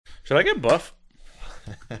Should I get buff?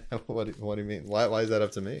 What do you mean? Why is that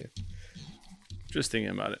up to me? Just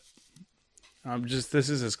thinking about it. This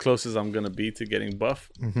is as close as I'm gonna be to getting buff,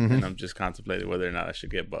 and I'm just contemplating whether or not I should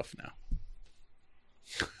get buff now.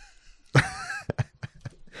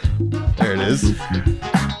 There it is.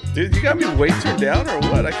 Dude, you got me way turned down or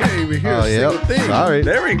what? I can't even hear a single thing. Sorry.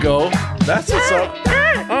 There we go. That's what's up.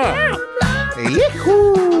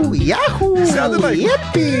 Yahoo! Yahoo! Sounded like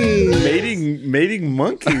yippee! mating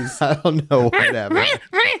monkeys. I don't know what happened.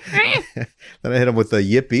 Then I hit him with the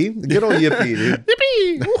yippee. Good old yippee, dude.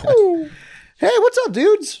 Yippee! Woohoo! Hey, what's up,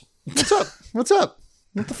 dudes? What's up? What's up?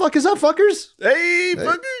 What the fuck is up, fuckers? Hey,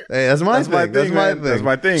 fucker. Hey, that's my thing. That's my thing. That's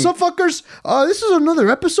my thing. What's up, fuckers? This is another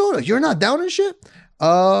episode of You're Not Down and Shit.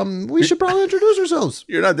 We should probably introduce ourselves.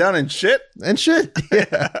 You're not down in shit? And shit.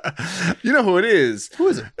 Yeah. You know who it is. Who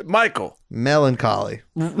is it? Michael. Melancholy.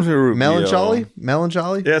 Rubio. Melancholy?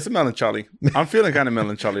 Melancholy? Yeah, it's a melancholy. I'm feeling kind of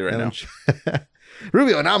melancholy right now.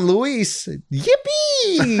 Rubio, and I'm Luis.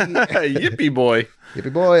 Yippee! Yippee boy.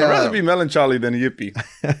 Yippee boy. I'd rather be melancholy than yippee.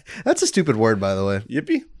 That's a stupid word, by the way.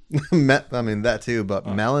 Yippee? I mean, that too, but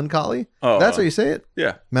melancholy? Oh, That's how you say it?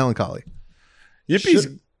 Yeah. Melancholy. Yippie's...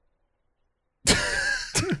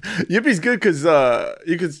 Yippie's good because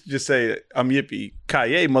you could just say, I'm Yippee.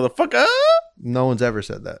 Kaye, motherfucker. No one's ever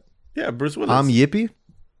said that. Yeah, Bruce Willis. I'm Yippee?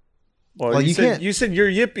 Well, you said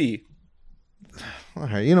you're Yippee. All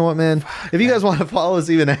right, you know what, man? If you guys want to follow us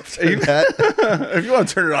even after that. If you want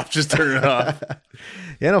to turn it off, just turn it off.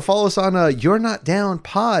 Yeah, no, follow us on You're Not Down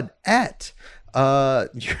Pod at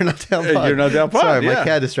You're Not Down Pod. You're Not Down Pod. Sorry, my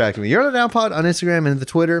cat distracted me. You're Not Down Pod on Instagram and the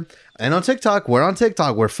Twitter and on TikTok. We're on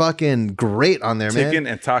TikTok. We're fucking great on there, man. Ticking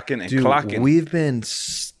and talking and Dude, clocking. We've been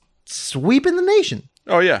sweeping the nation.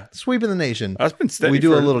 Oh, yeah. Sweeping the nation. That's been steady. We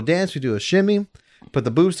do a little dance. We do a shimmy. Put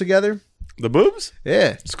the boobs together. The boobs?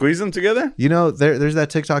 Yeah. Squeeze them together? You know, there's that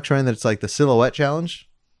TikTok trend that it's like the silhouette challenge.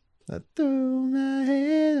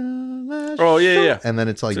 Oh, yeah. And then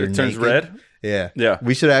it's like So you're it turns naked. red? Yeah. Yeah.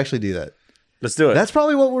 We should actually do that. Let's do it. That's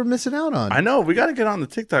probably what we're missing out on. I know. We got to get on the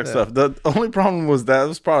TikTok stuff. The only problem was that it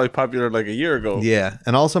was probably popular like a year ago. Yeah.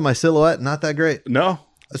 And also my silhouette, not that great. No?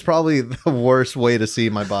 That's probably the worst way to see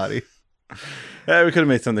my body. Yeah, we could have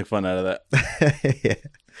made something fun out of that. Yeah.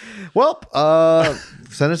 Well,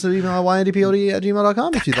 send us an email at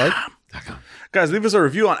yndpod@gmail.com if you'd like. Guys, leave us a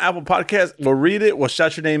review on Apple Podcasts. We'll read it. We'll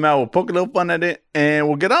shout your name out. We'll poke a little fun at it. And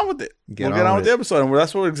we'll get on with it. We'll get on with the episode. And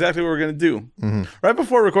that's exactly what we're going to do. Mm-hmm. Right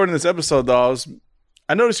before recording this episode, though,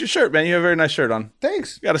 I noticed your shirt, man. You have a very nice shirt on.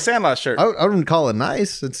 Thanks. You got a Sandlot shirt. I wouldn't call it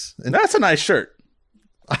nice. That's a nice shirt.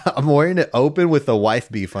 I'm wearing it open with the wife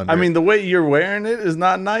beef under I mean, the way you're wearing it is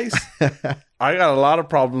not nice. it. I got a lot of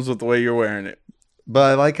problems with the way you're wearing it.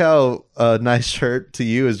 But I like how a nice shirt to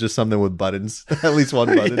you is just something with buttons. At least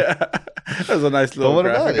one button. Yeah. There's a nice little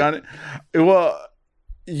graphic on it. Well,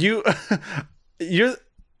 you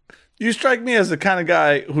strike me as the kind of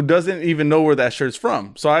guy who doesn't even know where that shirt's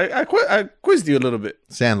from. So I quizzed you a little bit.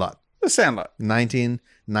 Sandlot. The Sandlot.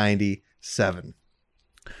 1997.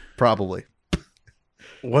 Probably.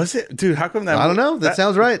 Was it? Dude, how come that? I don't know. That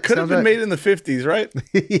sounds right. Could have been made in the 50s, right?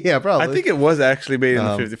 Yeah, probably. I think it was actually made in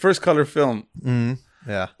the 50s. First color film.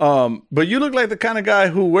 Yeah. But you look like the kind of guy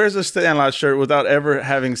who wears a Sandlot shirt without ever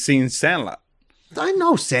having seen Sandlot. I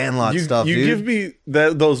know Sandlot stuff, you dude. give me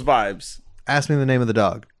those vibes. Ask me the name of the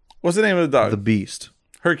dog. What's the name of the dog? The Beast.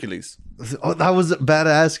 Hercules. Oh, that was bad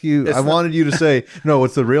to ask you. I wanted you to say, no,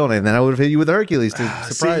 what's the real name? Then I would have hit you with Hercules to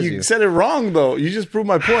surprise you. You said it wrong, though. You just proved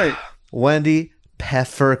my point. Wendy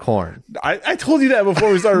Peppercorn. I told you that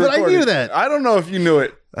before we started But recording. I knew that. I don't know if you knew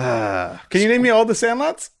it. Can you name me all the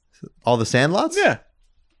Sandlots? All the Sandlots? Yeah.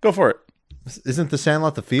 Go for it. Isn't the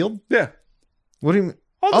Sandlot the field? Yeah. What do you mean?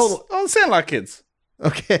 All the Sandlot kids.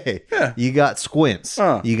 Okay. Yeah. You got Squints.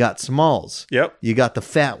 You got Smalls. Yep. You got the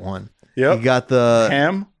fat one. Yep. You got the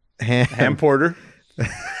Ham Porter.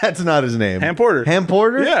 That's not his name. Ham Porter. Ham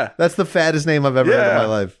Porter? Yeah. That's the fattest name I've ever heard in my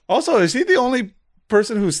life. Also, is he the only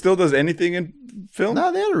person who still does anything in film?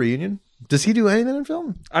 No, they had a reunion. Does he do anything in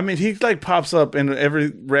film? I mean, he like pops up in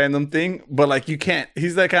every random thing, but like you can't.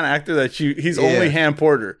 He's that kind of actor that he's only Ham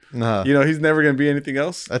Porter. No. You know, he's never going to be anything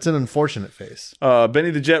else. That's an unfortunate face.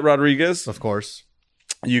 Benny the Jet Rodriguez. Of course.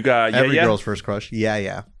 You got every girl's first crush.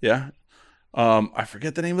 Yeah. I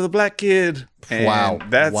forget the name of the black kid. Wow.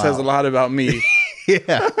 That says a lot about me.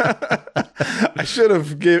 Yeah. I should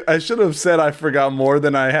have said I forgot more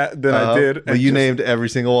than I did. But you named every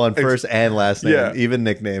single one first and last name, even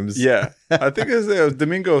nicknames. Yeah. I think it was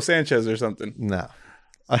Domingo Sanchez or something. No.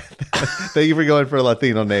 Thank you for going for a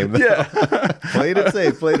Latino name. Yeah. Played it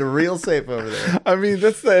safe. Played it real safe over there. I mean,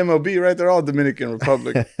 that's the MLB, right? They're all Dominican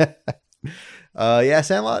Republic. Yeah,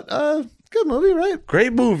 Sandlot. Good movie, right?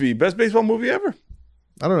 Great movie. Best baseball movie ever.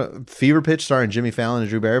 I don't know. Fever Pitch starring Jimmy Fallon and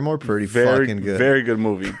Drew Barrymore. Pretty fucking good. Very good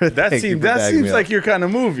movie. That seems like your kind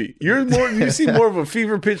of movie. You seem more of a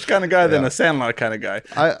Fever Pitch kind of guy than a Sandlot kind of guy.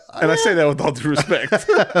 I say that with all due respect.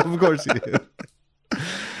 Of course you do.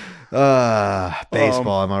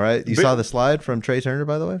 Baseball, am I right? You saw the slide from Trey Turner,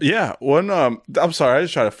 by the way? Yeah. I'm sorry, I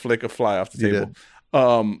just tried to flick a fly off the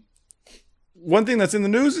table. One thing that's in the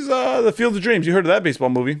news is the Field of Dreams. You heard of that baseball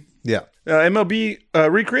movie? Yeah. MLB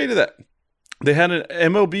recreated that. They had an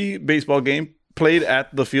MLB baseball game played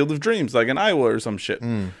at the Field of Dreams, like in Iowa or some shit.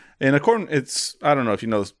 And it's I don't know if you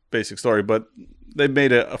know this basic story, but they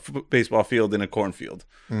made a baseball field in a cornfield.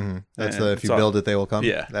 That's if you build it, they will come.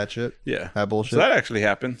 Yeah, that shit. Yeah, that bullshit. So that actually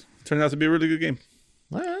happened. Turned out to be a really good game.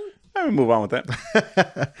 All right. I will move on with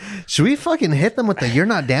that. Should we fucking hit them with the "you're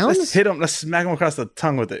not down"? Let's hit them. Let's smack them across the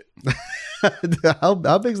tongue with it.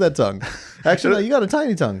 How big's that tongue? Actually, no, you got a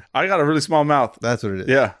tiny tongue. I got a really small mouth. That's what it is.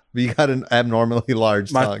 Yeah. But you got an abnormally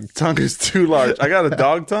large tongue. My tongue is too large. I got a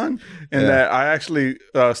dog tongue, and that I actually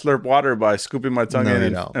slurp water by scooping my tongue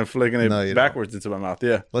in and flicking it backwards into my mouth.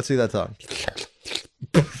 Yeah. Let's see that tongue.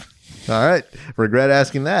 All right. Regret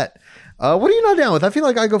asking that. What are you not down with? I feel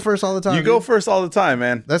like I go first all the time. You go first all the time,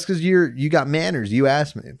 man. That's because you got manners. You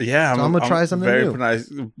asked me. Yeah, so I'm gonna try something very new.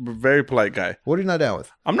 Nice, very polite guy. What are you not down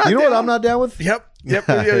with? I'm not. You know what I'm not down with? Yep. Yeah.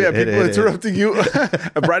 People interrupting you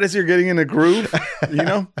right as you're getting in a groove. You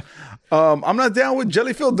know. I'm not down with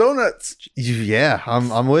jelly-filled donuts. Yeah,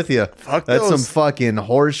 I'm with you. Fuck That's those. some fucking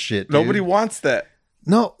horse shit. Dude. Nobody wants that.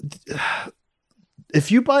 No.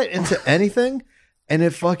 If you bite into anything and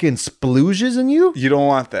it fucking splooges in you, you don't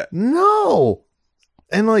want that. No.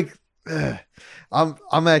 And like,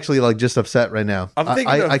 I'm actually like just upset right now. I'm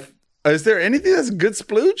thinking is there anything that's good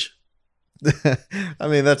splooge? I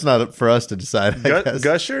mean, that's not for us to decide. I guess.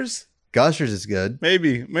 Gushers? Gushers is good.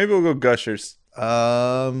 Maybe we'll go Gushers.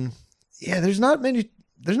 Yeah, there's not many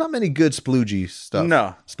good sploogey stuff.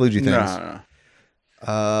 No. Sploogey things. No.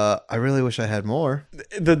 I really wish I had more.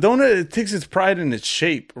 The donut, it takes its pride in its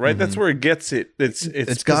shape, right? That's where it gets it.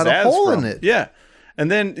 It's got a hole in it. Yeah. And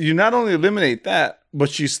then you not only eliminate that,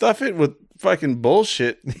 but you stuff it with fucking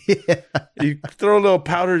bullshit. Yeah. You throw a little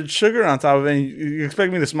powdered sugar on top of it and you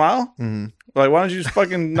expect me to smile? Mm-hmm. Like, why don't you just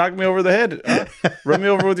fucking knock me over the head? Run me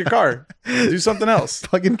over with your car. Do something else.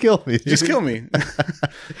 Fucking kill me. Just kill me.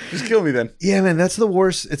 Just kill me then. Yeah, man, that's the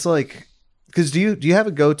worst. It's like, because do you have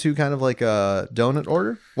a go-to kind of like a donut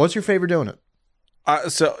order? What's your favorite donut?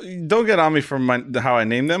 So don't get on me from how I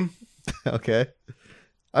name them. Okay.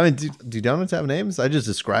 I mean, do donuts have names? I just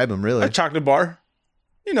describe them, really. A chocolate bar.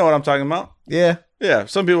 You know what I'm talking about. Yeah. Yeah.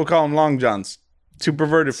 Some people call them Long Johns. Too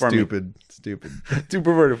perverted for me. Stupid. Too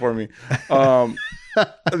perverted for me.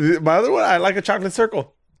 My other one, I like a chocolate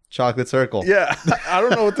circle. Chocolate circle. Yeah. I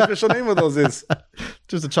don't know what the official name of those is.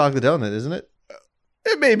 Just a chocolate donut, isn't it?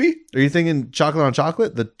 It may be. Are you thinking chocolate on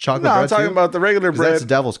chocolate? The chocolate bread? No, I'm talking about the regular bread. That's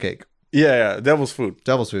devil's cake. Yeah. Devil's food.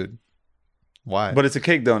 Devil's food. Why? But it's a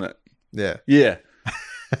cake donut. Yeah. Yeah.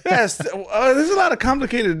 Yes. There's a lot of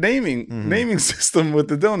complicated naming system with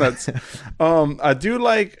the donuts. I do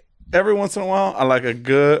like, every once in a while, I like a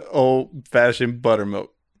good old-fashioned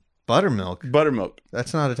buttermilk. Buttermilk.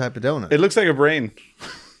 That's not a type of donut. It looks like a brain.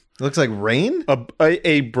 It looks like rain?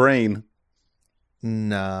 A brain.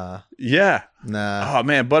 Nah. Yeah. Nah. Oh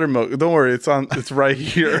man, buttermilk. Don't worry, it's right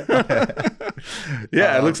here.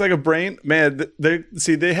 Yeah, it looks like a brain. Man,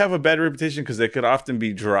 they have a bad reputation because they could often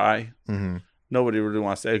be dry. Mm-hmm. Nobody really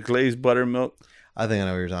wants that. Glazed buttermilk. I think I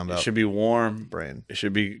know what you're talking about. It should be warm. Brain. It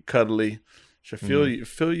should be cuddly. Should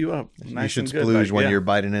fill you up. Nice you should and good. splooge when you're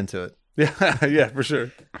biting into it. Yeah, yeah, for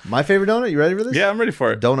sure. My favorite donut. You ready for this? Yeah, I'm ready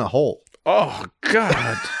for it. Donut hole. Oh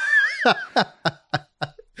God.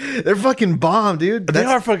 They're fucking bomb, dude. They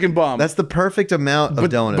are fucking bomb. That's the perfect amount of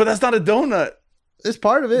donut. But that's not a donut. It's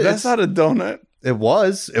part of it. That's not a donut. It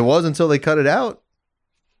was until they cut it out.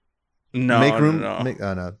 No, make room. No.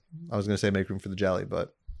 No. I was gonna say make room for the jelly,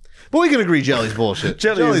 but we can agree jelly's bullshit.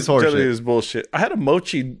 Jelly is bullshit. I had a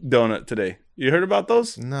mochi donut today. You heard about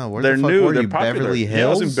those? No, where they're the fuck new. were They're you? popular. Beverly Hills. Yeah, I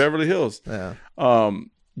was in Beverly Hills. Yeah.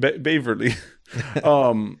 Beverly.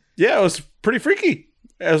 Yeah, it was pretty freaky.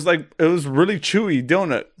 It was really chewy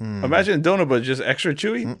donut. Imagine a donut, but just extra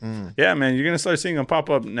chewy. Yeah, man, you're gonna start seeing them pop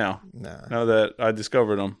up now. Nah. Now that I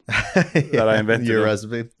discovered them, that I invented your them.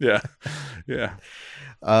 recipe. Yeah.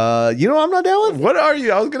 You know what I'm not down with? What are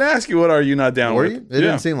you? I was gonna ask you, what are you not down with? It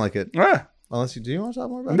didn't seem like it. Yeah. Unless do you want to talk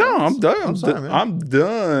more about? No, I'm done. I'm sorry, man. I'm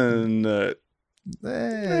done.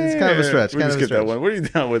 It's kind of a stretch. We just get that one. What are you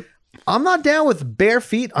down with? I'm not down with bare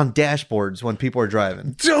feet on dashboards when people are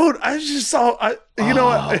driving. Dude, I just saw. You know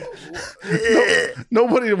what?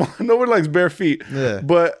 Nobody likes bare feet. Yeah.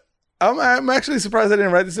 But I'm actually surprised I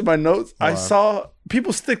didn't write this in my notes. I saw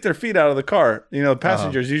people stick their feet out of the car. You know,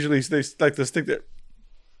 passengers usually they like to stick their.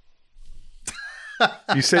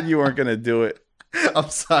 You said you weren't gonna do it. I'm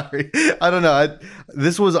sorry. I don't know.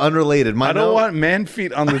 This was unrelated. I don't want man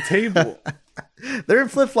feet on the table. They're in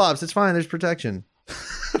flip-flops. It's fine. There's protection.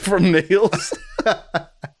 From nails.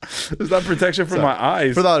 There's not protection from my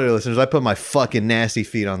eyes. For the audio listeners, I put my fucking nasty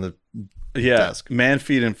feet on the desk. Man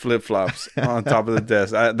feet and flip-flops on top of the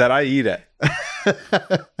desk that I eat at.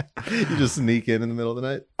 You just sneak in the middle of the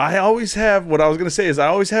night. I always have, what I was going to say is I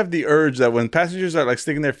always have the urge that when passengers are like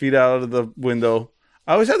sticking their feet out of the window,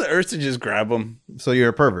 I always have the urge to just grab them. So you're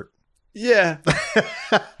a pervert. Yeah.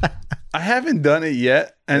 I haven't done it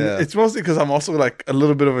yet, and it's mostly because I'm also like a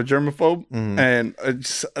little bit of a germaphobe, and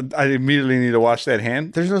I immediately need to wash that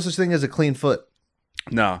hand. There's no such thing as a clean foot.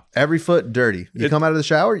 No. Every foot dirty. You come out of the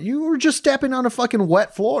shower, you were just stepping on a fucking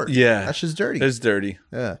wet floor. Yeah. That's just dirty. It's dirty.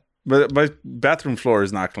 Yeah. But my bathroom floor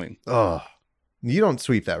is not clean. Oh. You don't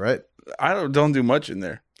sweep that, right? I don't do much in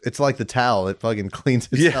there. It's like the towel. It fucking cleans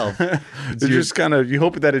itself. Yeah. It's just kind of, you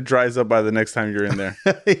hope that it dries up by the next time you're in there.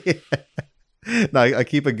 Yeah. No, I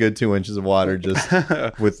keep a good 2 inches of water just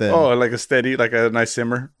within. Oh, like a nice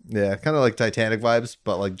simmer. Yeah, kind of like Titanic vibes,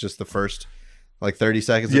 but like just the first like 30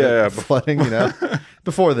 seconds of flooding, you know,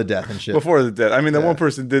 before the death and shit. Before the death. I mean, the one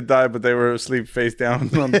person did die, but they were asleep face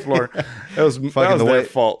down on the floor. That was their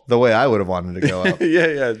fault. The way I would have wanted to go out.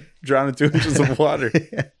 Yeah. Drown in 2 inches of water.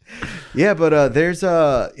 Yeah, but there's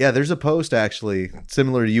a post actually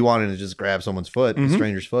similar to you wanting to just grab someone's foot, a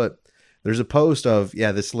stranger's foot. There's a post of,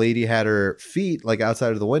 this lady had her feet like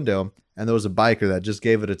outside of the window, and there was a biker that just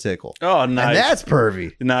gave it a tickle. Oh, nice. And that's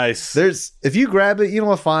pervy. Nice. If you grab it, you know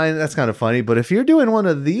what, fine, that's kind of funny. But if you're doing one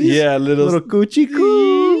of these, little coochie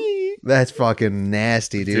coo, that's fucking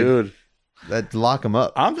nasty, dude. That lock them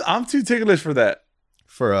up. I'm too ticklish for that.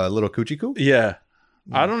 For a little coochie coo? Yeah.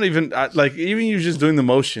 I don't even, even you just doing the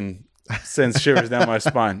motion sends shivers down my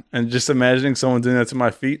spine. And just imagining someone doing that to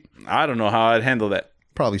my feet, I don't know how I'd handle that.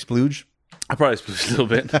 Probably splooge. I probably splooge a little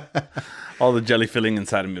bit. All the jelly filling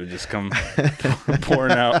inside of me would just come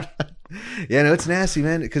pouring out. Yeah, no, it's nasty,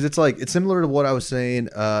 man. Because it's similar to what I was saying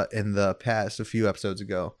in the past a few episodes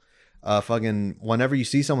ago. Fucking whenever you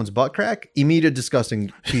see someone's butt crack, immediate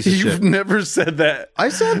disgusting piece of shit. You've never said that. I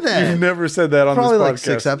said that. You've never said that on Probably this podcast. Like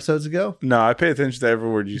 6 episodes ago. No, I pay attention to every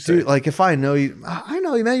word you say. Dude, like if I know you, I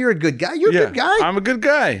know you, man. You're a good guy. You're a good guy. I'm a good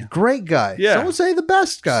guy. Great guy. Yeah. Some would say the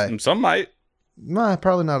best guy. Some might. Nah,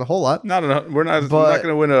 probably not a whole lot. We're not going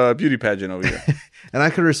to win a beauty pageant over here. And I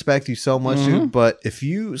could respect you so much, dude. But if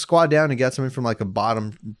you squat down and get something from like a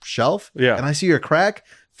bottom shelf, and I see your crack,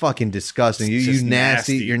 fucking disgusting. You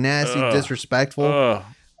nasty. You're nasty, disrespectful.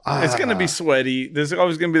 It's gonna be sweaty. There's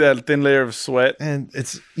always gonna be that thin layer of sweat, and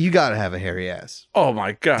you gotta have a hairy ass. Oh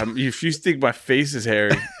my god! If you think my face is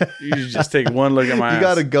hairy, you just take one look at my ass. You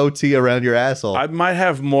got a goatee around your asshole. I might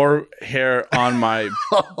have more hair on my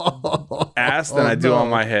ass than I do on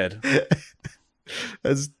my head.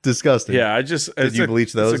 That's disgusting. Yeah, did you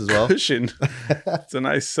bleach those as well? Cushion. It's a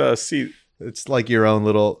nice seat. It's like your own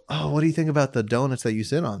little. Oh, what do you think about the donuts that you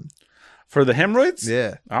sit on? For the hemorrhoids?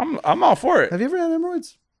 Yeah, I'm all for it. Have you ever had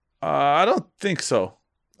hemorrhoids? I don't think so.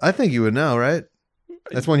 I think you would know, right?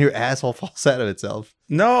 That's when your asshole falls out of itself.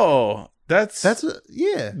 No, that's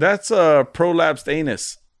a prolapsed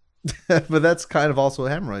anus. But that's kind of also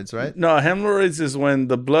hemorrhoids, right? No, hemorrhoids is when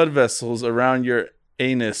the blood vessels around your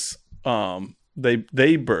anus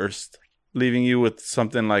they burst, leaving you with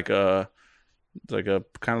something like a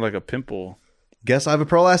kind of like a pimple. Guess I have a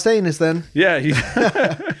prolapsed anus then. Yeah.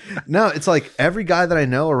 No, it's like every guy that I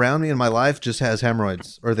know around me in my life just has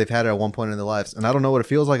hemorrhoids, or they've had it at one point in their lives. And I don't know what it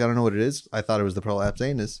feels like. I don't know what it is. I thought it was the prolapsed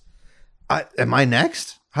anus. Am I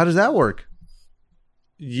next? How does that work?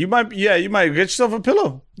 You might get yourself a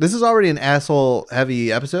pillow. This is already an asshole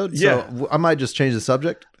heavy episode. Yeah. So I might just change the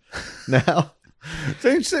subject now.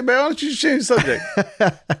 Why don't you just change the subject?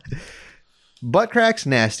 Butt cracks,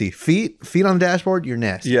 nasty. Feet on the dashboard, you're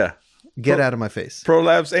nasty. Yeah. Get out of my face.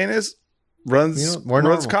 Prolapse anus runs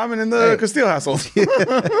common in the Castile household.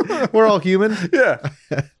 We're all human. Yeah.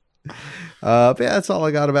 But yeah, that's all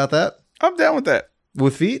I got about that. I'm down with that.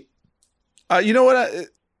 With feet? You know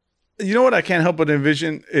what I can't help but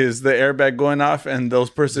envision is the airbag going off and those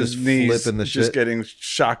person's knees just getting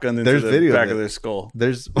shotgunned into the back of their skull.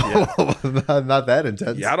 There's not that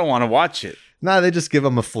intense. Yeah, I don't want to watch it. Nah, they just give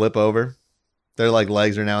them a flip over. Their like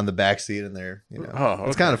legs are now in the back seat and they're,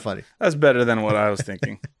 it's kind of funny. That's better than what I was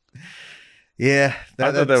thinking. Yeah.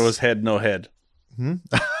 I thought that was Head No Head. Hmm?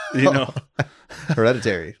 You know,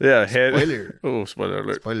 Hereditary. yeah, Head. Spoiler. Oh, spoiler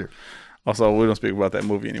alert. Spoiler. Also, we don't speak about that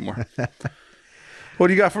movie anymore. What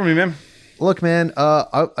do you got for me, man? Look, man,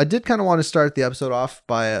 I did kind of want to start the episode off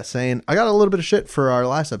by saying I got a little bit of shit for our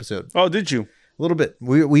last episode. Oh, did you? A little bit.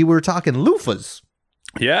 We were talking loofahs.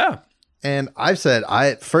 Yeah. And I've said,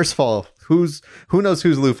 first of all, who knows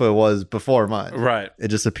whose loofah it was before mine? Right. It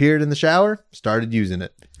just appeared in the shower, started using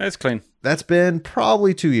it. That's clean. That's been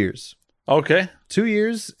probably 2 years. Okay. 2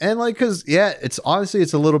 years. And like, cause yeah, it's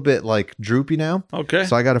a little bit like droopy now. Okay.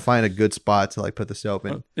 So I got to find a good spot to like put the soap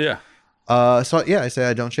in. Yeah. So yeah, I say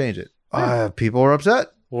I don't change it. People are upset.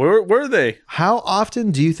 Where were they? How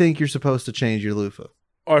often do you think you're supposed to change your loofah?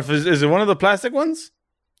 Or is it one of the plastic ones?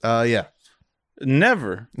 Yeah.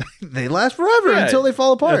 Never. They last forever until they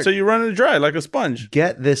fall apart. Until you run it dry like a sponge.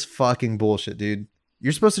 Get this fucking bullshit, dude.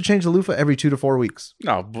 You're supposed to change the loofah every 2 to 4 weeks.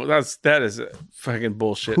 No, that is fucking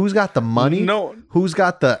bullshit. Who's got the money? No. Who's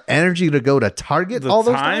got the energy to go to Target all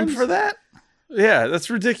those time times? for that? Yeah, that's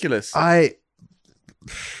ridiculous.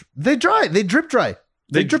 They dry. They drip dry.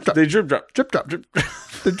 They drip dry. They drip drop. Drip drop.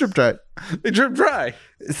 They drip dry. They drip dry.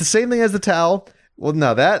 It's the same thing as the towel. Well,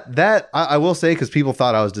 no, that I will say, because people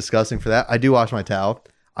thought I was disgusting for that. I do wash my towel.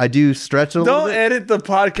 I do stretch it a little bit. Don't edit the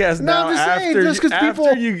podcast now I'm just saying,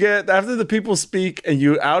 after the people speak and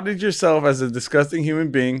you outed yourself as a disgusting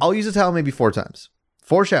human being. I'll use a towel maybe 4 times.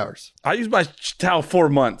 4 showers. I use my towel 4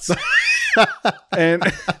 months. and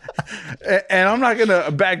I'm not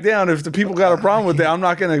gonna back down if the people got a problem with it. I'm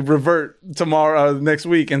not gonna revert next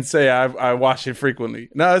week and say I wash it frequently.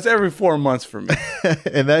 No, it's every 4 months for me.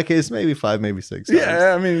 In that case, maybe 5, maybe 6 times.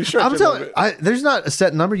 Yeah, I mean, sure. I'm telling you, there's not a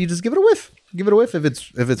set number. You just give it a whiff. Give it a whiff. If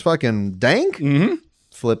it's fucking dank,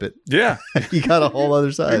 flip it. Yeah, you got a whole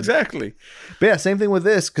other side. Exactly. But yeah, same thing with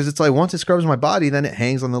this, because it's like once it scrubs my body, then it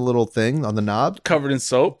hangs on the little thing on the knob, covered in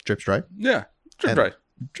soap, drips dry. Yeah, drip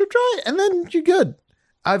dry, and then you're good.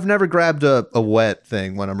 I've never grabbed a wet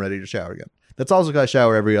thing when I'm ready to shower again. That's also got to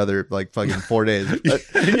shower every other like fucking 4 days.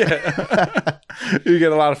 Yeah, you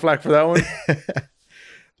get a lot of flack for that one.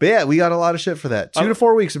 But yeah, we got a lot of shit for that. 2 to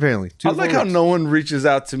 4 weeks apparently. I like how no one reaches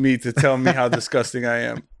out to me to tell me how disgusting I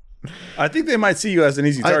am. I think they might see you as an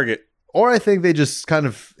easy target. Or I think they just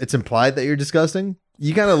it's implied that you're disgusting.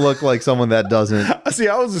 You kind of look like someone that doesn't. See,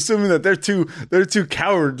 I was assuming that they're too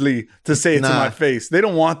cowardly to say it to my face. They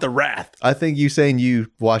don't want the wrath. I think you saying you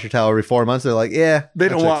wash your towel every 4 months, they're like, yeah, they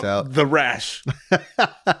don't want the rash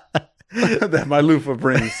that my loofah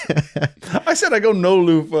brings. I said I go no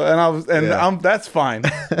loofah, and that's fine.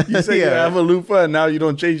 You say you have a loofah and now you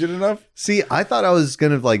don't change it enough. See, I thought I was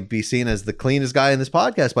gonna like be seen as the cleanest guy in this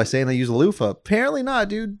podcast by saying I use a loofah. Apparently not,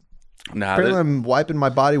 dude. Nah, apparently I'm wiping my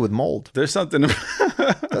body with mold. There's something.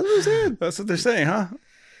 That's what they're saying, huh?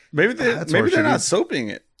 Maybe they're not soaping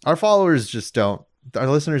it. Our followers just don't. Our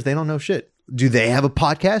listeners, they don't know shit. Do they have a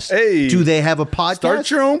podcast? Hey, do they have a podcast? Start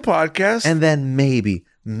your own podcast, and then maybe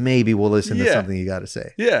we'll listen to something you got to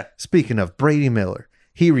say. Yeah. Speaking of Brady Miller,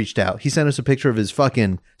 he reached out. He sent us a picture of his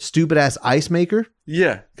fucking stupid ass ice maker.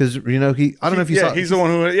 Yeah, because I don't know if you saw. He's the one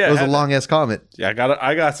who. Yeah, it was a long ass comment. Yeah,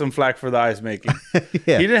 I got some flack for the ice making.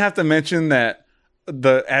 Yeah. He didn't have to mention that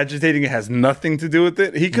the agitating it has nothing to do with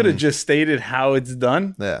it. He could have just stated how it's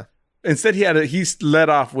done. Yeah. Instead, he led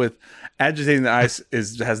off with agitating the ice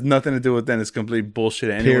has nothing to do with it. It's complete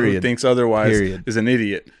bullshit. Anyone who thinks otherwise is an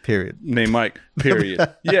idiot. Period. Name Mike. Period.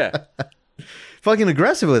 Yeah. Fucking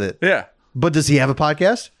aggressive with it. Yeah. But does he have a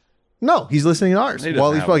podcast? No, he's listening to ours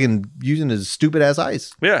while he's fucking using his stupid ass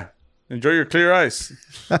ice. Yeah. Enjoy your clear ice.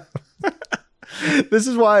 This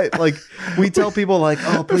is why, like, we tell people, like,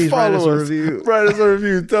 oh, please write us a review. Write us a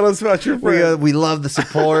review. Tell us about your friend. We love the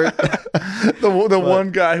support. the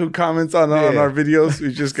one guy who comments on our videos who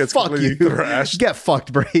just gets completely thrashed. Get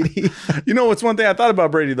fucked, Brady. You know what's one thing I thought about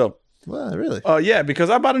Brady, though? Well, really? Yeah, because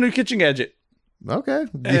I bought a new kitchen gadget. Okay.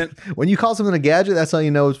 And when you call something a gadget, that's how you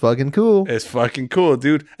know it's fucking cool. It's fucking cool,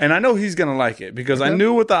 dude. And I know he's going to like it because I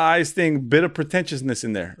knew with the eyes thing, bit of pretentiousness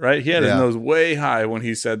in there, right? He had his nose way high when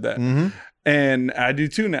he said that. Mm-hmm. And I do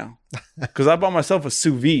too now because I bought myself a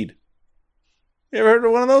sous vide. You ever heard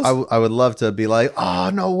of one of those? I would love to be like, oh,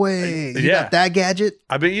 no way. You got that gadget?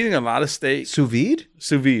 I've been eating a lot of steak. Sous vide?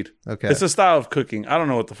 Sous vide. Okay. It's a style of cooking. I don't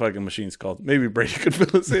know what the fucking machine's called. Maybe Brady could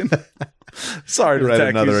fill us in. Sorry to attack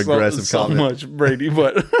another you aggressive so much, Brady,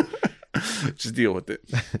 but just deal with it.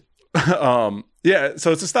 Yeah,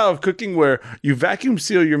 so it's a style of cooking where you vacuum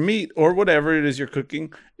seal your meat or whatever it is you're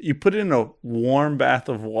cooking. You put it in a warm bath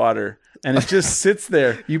of water, and it just sits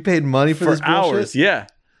there. You paid money for this bullshit? Hours. Yeah.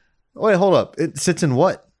 Wait, hold up. It sits in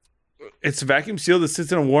what? It's vacuum sealed. It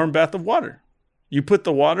sits in a warm bath of water. You put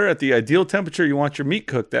the water at the ideal temperature you want your meat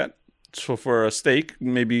cooked at. So for a steak,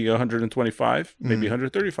 maybe 125, maybe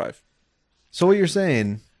 135. So what you're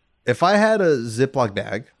saying, if I had a Ziploc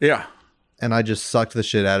bag, yeah, and I just sucked the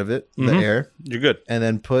shit out of it, the air, you're good. And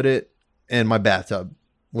then put it in my bathtub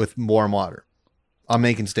with warm water, I'm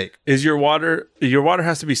making steak. Is your water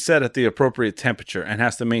has to be set at the appropriate temperature and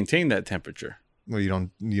has to maintain that temperature. Well, you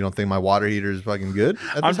don't think my water heater is fucking good?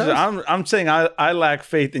 I'm saying I lack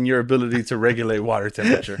faith in your ability to regulate water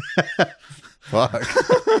temperature. Fuck.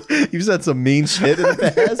 You've said some mean shit in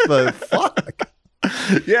the past, but fuck.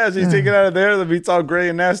 Yeah, so you take it out of there, the meat's all gray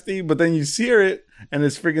and nasty, but then you sear it and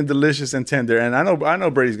it's freaking delicious and tender. And I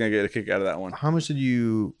know Brady's gonna get a kick out of that one. How much did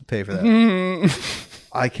you pay for that?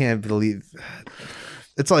 I can't believe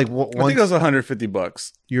it's like I think it was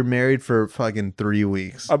 $150. You're married for fucking 3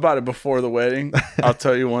 weeks. I bought it before the wedding. I'll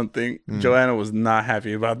tell you one thing. Joanna was not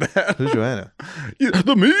happy about that. Who's Joanna?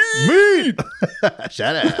 The meat.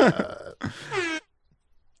 Shut up.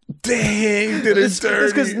 Dang, did it dirty.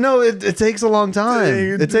 It's because no, it takes a long time.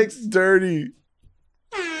 Dang, it takes dirty.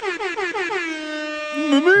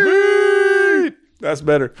 The meat. That's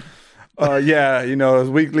better. Yeah,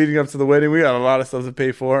 the week leading up to the wedding, we got a lot of stuff to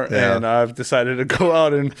pay for, and I've decided to go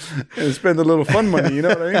out and spend a little fun money. You know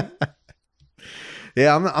what I mean?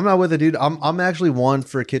 Yeah, I'm not with it, dude. I'm actually one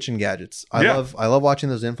for kitchen gadgets. I love watching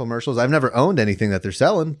those infomercials. I've never owned anything that they're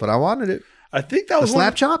selling, but I wanted it. I think that was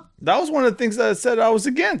slap chop. That was one of the things that I said I was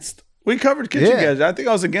against. We covered kitchen gadgets. I think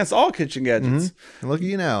I was against all kitchen gadgets. Look at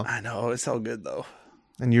you now. I know, it's so good though.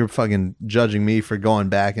 And you're fucking judging me for going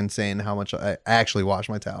back and saying how much I actually wash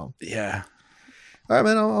my towel. Yeah. All right,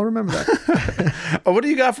 man. I'll remember that. What do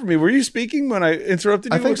you got for me? Were you speaking when I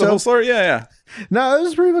interrupted you with the whole story? Yeah. No, that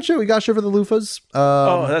was pretty much it. We got shit for the loofahs.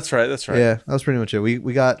 That's right. Yeah, that was pretty much it.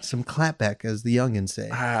 We got some clapback, as the youngins say.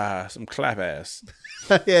 Some clap ass.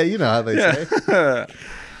 Yeah, you know how they say.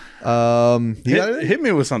 Hit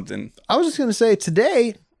me with something. I was just gonna say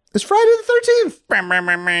today is Friday the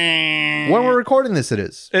 13th. When we're recording this, it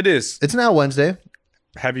is. It is. It's now Wednesday.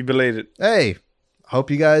 Happy belated. Hey, hope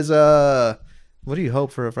you guys. What do you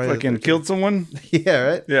hope for a Friday? Fucking killed someone. Yeah,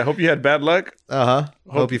 right. Yeah, hope you had bad luck.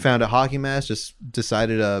 Hope you found a hockey match. Just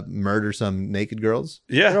decided to murder some naked girls.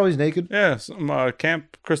 Yeah, they're always naked. Yeah, some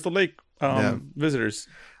Camp Crystal Lake visitors.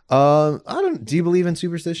 Do you believe in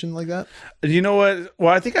superstition like that? You know what?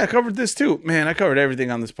 Well, I think I covered this too. Man, I covered everything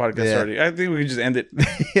on this podcast already. I think we can just end it.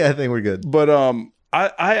 Yeah, I think we're good. But I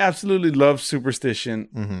absolutely love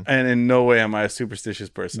superstition, and in no way am I a superstitious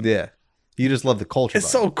person. Yeah. You just love the culture. It's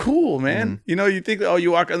so cool, man. You think,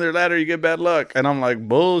 you walk under a ladder, you get bad luck. And I'm like,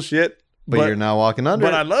 bullshit. But you're now walking under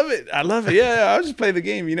it. I love it. Yeah, I'll just play the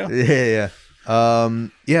game, Yeah.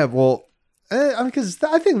 Yeah, well, because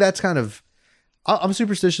I think that's kind of... I'm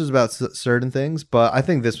superstitious about certain things, but I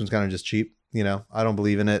think this one's kind of just cheap. I don't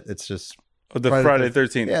believe in it. It's just... The Friday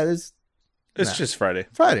 13th. Yeah, it's just Friday.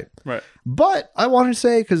 Right. But I wanted to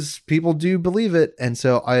say, because people do believe it, and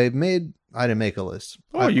so I didn't make a list.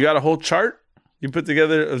 You got a whole chart? You put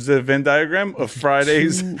together the Venn diagram of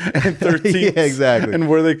Fridays and 13th. Yeah, exactly. And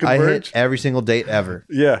where they converge? I hit every single date ever.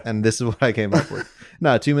 Yeah. And this is what I came up with.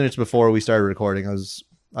 2 minutes before we started recording,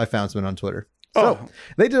 I found something on Twitter. So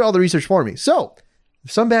they did all the research for me. So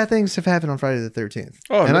some bad things have happened on Friday the 13th.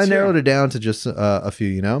 And I narrowed it down to just a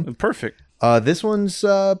few, Perfect. This one's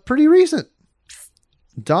pretty recent.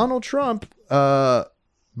 Donald Trump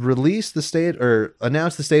announced the state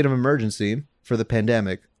of emergency for the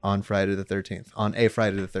pandemic on Friday the 13th. On a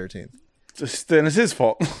Friday the 13th. Then it's his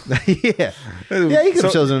fault. Yeah, he could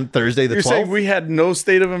have chosen Thursday the 12th. You're saying we had no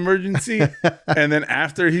state of emergency, and then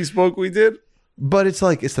after he spoke, we did? But it's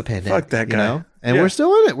the pandemic. Fuck that guy. And we're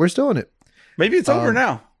still in it. Maybe it's over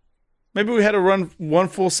now. Maybe we had to run one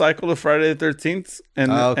full cycle of Friday the 13th, and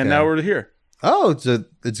now we're here. Oh,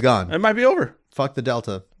 it's gone. It might be over. Fuck the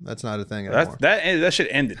Delta. That's not a thing anymore. That shit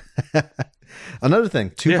ended. Another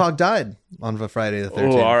thing, Tupac died on a Friday the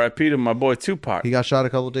 13th. Oh, R.I.P. to my boy Tupac. He got shot a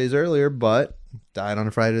couple of days earlier, but died on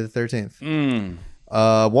a Friday the 13th.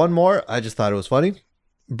 Mm. One more. I just thought it was funny.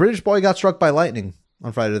 British boy got struck by lightning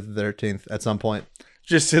on Friday the 13th at some point.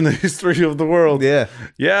 Just in the history of the world. Yeah.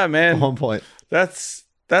 Yeah, man. At one point. That's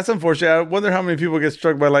unfortunate. I wonder how many people get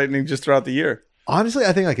struck by lightning just throughout the year. Honestly,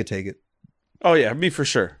 I think I could take it. Oh, yeah. Me for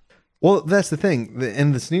sure. Well, that's the thing.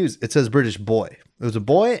 In this news, it says British boy. It was a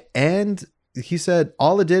boy, and he said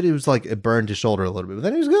all it did, it was like it burned his shoulder a little bit, but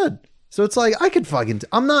then he was good. So it's like I could fucking.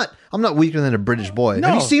 I'm not weaker than a British boy. No.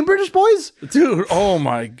 Have you seen British boys, dude? Oh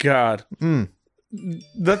my god.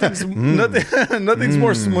 Nothing's more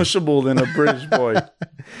smushable than a British boy.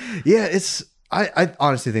 Yeah, I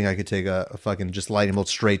honestly think I could take a fucking just lightning bolt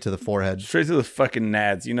straight to the forehead. Straight to the fucking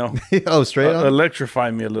nads, you know? Oh, straight on?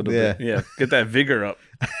 Electrify me a little bit. Yeah. Get that vigor up.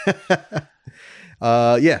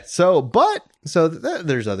 Yeah. So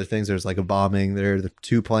there's other things. There's like a bombing. The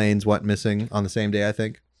 2 planes went missing on the same day, I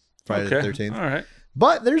think. Friday the 13th. All right.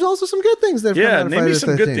 But there's also some good things that have come out of name Friday me the some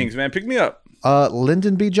 13th. good things, man. Pick me up.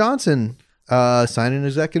 Lyndon B. Johnson signed an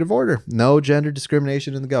executive order. No gender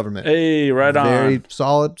discrimination in the government. Hey, right on. Very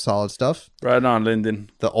solid stuff. Right on, Lyndon.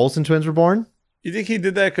 The Olsen twins were born? You think he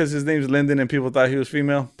did that because his name's Lyndon and people thought he was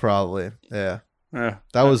female? Probably. Yeah. Yeah.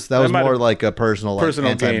 That was more like a personal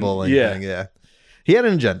anti-bullying thing. Yeah. He had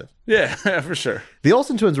an agenda. Yeah, for sure. The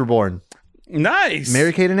Olsen twins were born. Nice.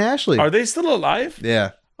 Mary-Kate and Ashley. Are they still alive?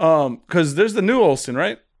 Yeah. Because there's the new Olsen,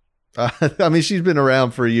 right? I mean, she's been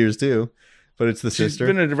around for years too, but it's the sister.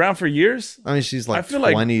 She's been around for years? I mean, she's like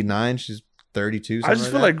 29. She's 32. I just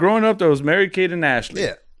feel like growing up, there was Mary-Kate and Ashley.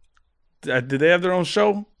 Yeah. Did they have their own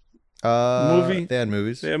show? Movie? They had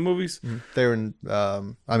movies. They had movies? Mm-hmm. They were in,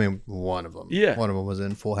 I mean, one of them. Yeah. One of them was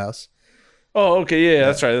in Full House. Oh, okay. Yeah,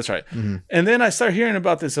 that's right. That's right. Mm-hmm. And then I start hearing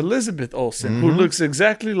about this Elizabeth Olsen, who looks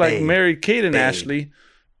exactly like Mary-Kate and Ashley,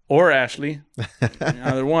 or Ashley,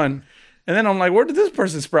 either one. And then I'm like, where did this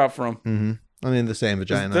person sprout from? Mm-hmm. I mean, the same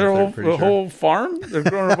vagina. Is their whole farm? They're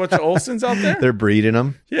growing a bunch of Olsens out there? They're breeding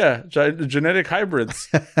them. Yeah, genetic hybrids.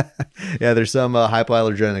 Yeah, there's some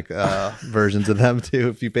hypoallergenic versions of them, too,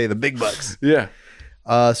 if you pay the big bucks. Yeah.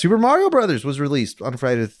 Super Mario Brothers was released on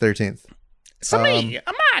Friday the 13th. It's me,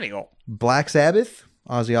 Mario. Black Sabbath,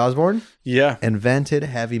 Ozzy Osbourne, yeah, invented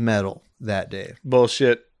heavy metal that day.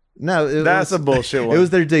 Bullshit. No, that's a bullshit one. It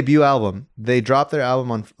was their debut album. They dropped their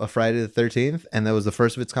album on Friday the 13th, and that was the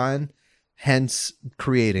first of its kind, hence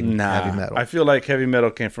creating heavy metal. I feel like heavy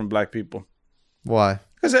metal came from black people. Why?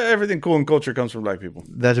 Because everything cool in culture comes from black people.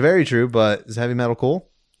 That's very true, but is heavy metal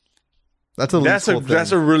cool? That's cool thing.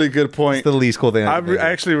 That's a really good point. It's the least cool thing. I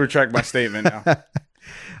actually retract my statement now.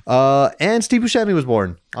 And Steve Buscemi was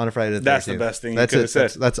born on a Friday the 13th. That's the best thing you could have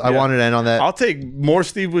said. I wanted to end on that. I'll take more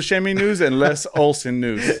Steve Buscemi news and less Olsen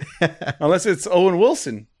news. Unless it's Owen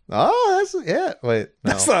Wilson. Oh, wait.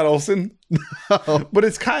 No. That's not Olsen. No. But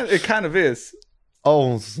it kind of is.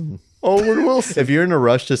 Olsen. Owen Wilson. If you're in a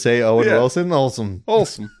rush to say Owen Wilson, Olsen.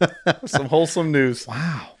 Some wholesome news.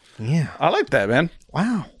 Wow. Yeah. I like that, man.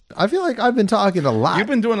 Wow. I feel like I've been talking a lot. You've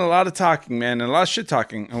been doing a lot of talking, man, and a lot of shit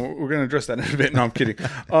talking. And we're going to address that in a bit. No, I'm kidding.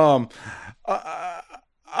 I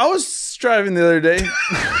was driving the other day.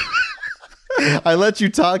 I let you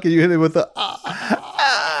talk and you hit me with the...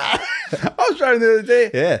 I was driving the other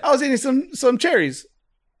day. Yeah. I was eating some cherries.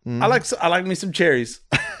 I like me some cherries.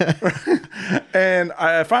 And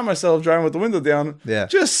I find myself driving with the window down. Yeah.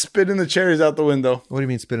 Just spitting the cherries out the window. What do you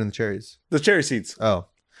mean spitting the cherries? The cherry seeds. Oh.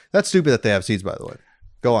 That's stupid that they have seeds, by the way.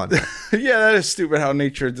 Go on. Yeah, that is stupid how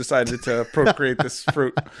nature decided to procreate this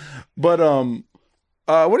fruit. But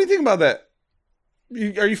what do you think about that?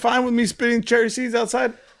 Are you fine with me spitting cherry seeds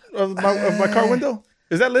outside of my car window?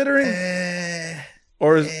 Is that littering?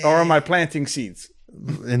 Or am I planting seeds?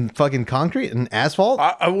 In fucking concrete and asphalt?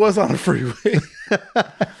 I was on a freeway.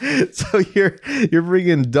 So you're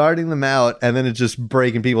freaking darting them out, and then it's just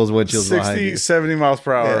breaking people's windshields 60, 70 miles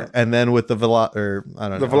per hour. Yeah. And then with the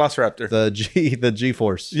Velociraptor. The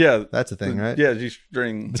G-force. Yeah. That's a thing, right? Yeah,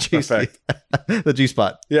 G-string. The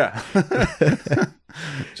G-spot. Yeah.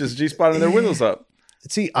 Just G-spotting their windows up.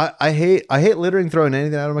 See, I hate littering, throwing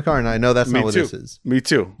anything out of my car, and I know that's not what this is. Me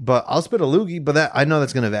too. But I'll spit a loogie, but I know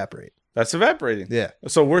that's going to evaporate. That's evaporating. Yeah.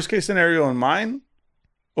 So worst case scenario in mine,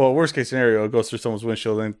 worst case scenario, it goes through someone's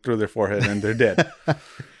windshield and through their forehead and they're dead.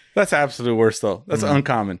 That's absolute worst though. That's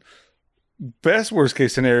uncommon. Best worst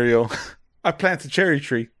case scenario, I plant a cherry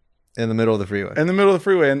tree. In the middle of the freeway. In the middle of the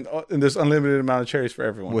freeway, and there's unlimited amount of cherries for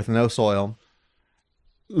everyone. With no soil.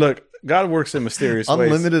 Look, God works in mysterious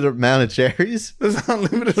ways. Unlimited amount of cherries? There's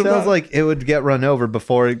unlimited amount. Sounds like it would get run over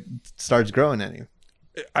before it starts growing any.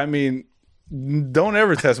 I mean, don't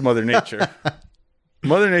ever test Mother Nature.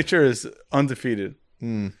 Mother Nature is undefeated.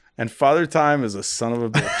 And Father Time is a son of a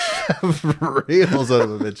bitch. Real son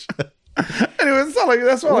of a bitch. Anyway,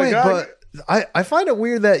 that's all I got. But I find it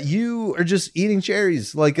weird that you are just eating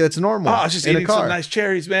cherries like it's normal. Oh, I was just eating some nice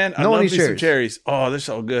cherries, man. I love some cherries. Oh, they're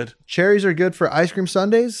so good. Cherries are good for ice cream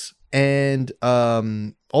sundaes and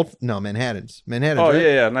Manhattans. Manhattans. Oh, right?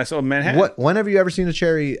 yeah, nice old Manhattan. When have you ever seen a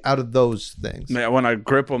cherry out of those things? Man, when I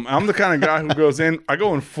grip them, I'm the kind of guy who goes in. I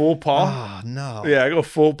go in full paw. Oh no. Yeah, I go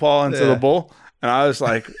full paw into the bowl, and I was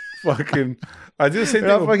like, fucking. I do the same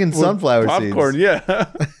thing. Fucking sunflower popcorn, seeds.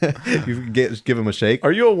 Yeah. You give them a shake.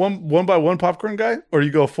 Are you a one by one popcorn guy, or you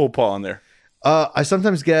go full paw in there? I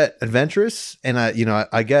sometimes get adventurous, and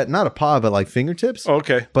I get not a paw, but like fingertips.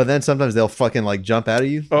 Okay. But then sometimes they'll fucking like jump out of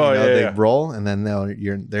you. Oh, They roll, and then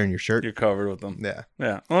they're in your shirt. You're covered with them. Yeah.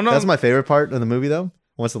 Yeah. Oh no. That's my favorite part of the movie, though.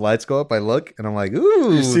 Once the lights go up, I look, and I'm like,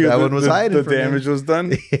 ooh, You see that one was hiding. The damage was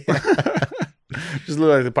done. Just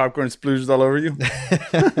look like the popcorn splooged all over you.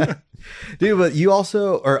 Dude, but you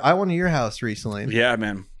also, or I went to your house recently. Yeah,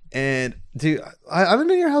 man. And dude, I haven't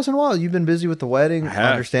been to your house in a while. You've been busy with the wedding.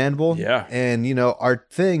 Understandable. Yeah. And our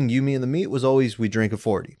thing, you, me, and the meat was always we drink a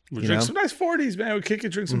 40. We drink some nice 40s, man. We kick it,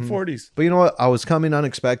 drink some 40s. But you know what? I was coming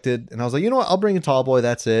unexpected, and I was like, you know what? I'll bring a tall boy.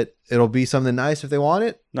 That's it. It'll be something nice if they want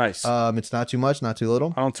it. Nice. It's not too much, not too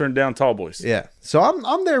little. I don't turn down tall boys. Yeah. So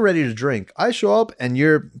I'm there ready to drink. I show up, and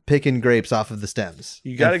you're picking grapes off of the stems.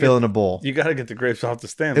 You got to fill in a bowl. You got to get the grapes off the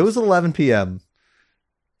stems. It was 11 p.m.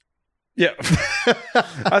 Yeah.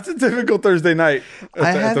 That's a typical Thursday night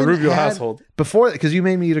at the Rubio household. Before, because you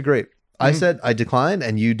made me eat a grape. I said I declined,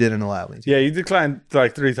 and you didn't allow me to. Yeah, you declined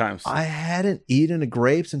like 3 times. I hadn't eaten a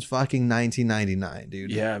grape since fucking 1999,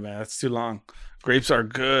 dude. Yeah, man, that's too long. Grapes are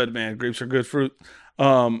good, man. Grapes are good fruit.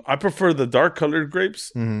 I prefer the dark colored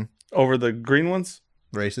grapes over the green ones.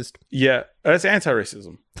 Racist? Yeah, that's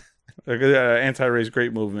anti-racism. Anti-race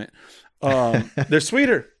grape movement. They're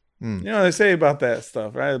sweeter. You know what they say about that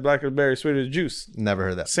stuff, right? The blackberry sweeter juice. Never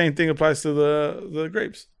heard that. Same thing applies to the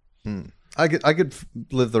grapes. I could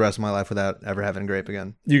live the rest of my life without ever having a grape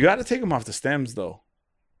again. You got to take them off the stems though,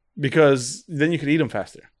 because then you could eat them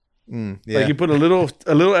faster. Yeah. Like you put a little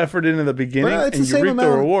effort in the beginning, and you reap the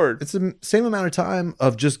reward. It's the same amount of time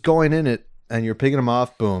of just going in it, and you're picking them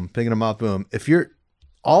off, boom, picking them off, boom. If you're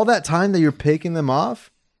all that time that you're picking them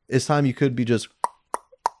off, is time you could be just.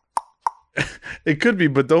 It could be,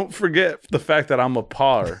 but don't forget the fact that I'm a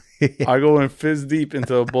par. I go in fizz deep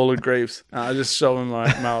into a bowl of grapes, and I just shove in my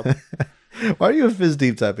mouth. Why are you a fizz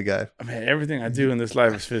deep type of guy? I mean, everything I do in this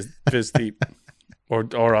life is fizz deep, or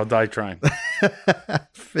I'll die trying.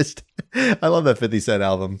 I love that 50 Cent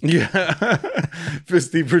album. Yeah, fizz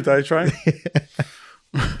deep or die trying.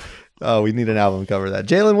 Oh, we need an album cover of that.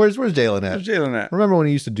 Jalen, where's Jalen at? Where's Jalen at? Remember when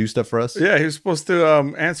he used to do stuff for us? Yeah, he was supposed to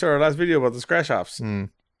answer our last video about the scratch offs.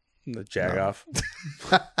 The jag off.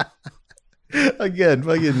 Again,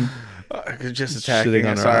 fucking just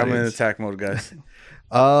attacking. Sorry, I'm in attack mode, guys.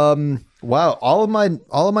 Wow, all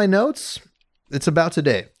of my notes. It's about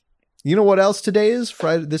today. You know what else today is?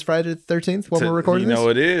 This Friday the 13th when we're recording this? You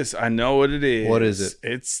know it is. I know what it is. What is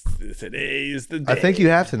it? Today is the day. I think you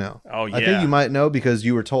have to know. Oh yeah. I think you might know because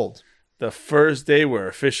you were told. The first day we're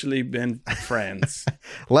officially been friends.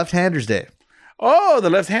 Left-handers day. Oh,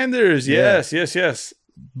 the left-handers. Yes, yes.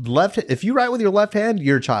 If you write with your left hand,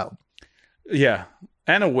 you're a child. Yeah.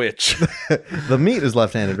 And a witch. The meat is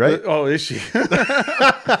left-handed, right? Oh, is she?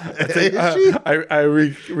 I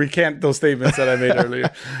recant those statements that I made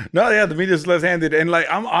earlier. No, yeah, the meat is left-handed. And like,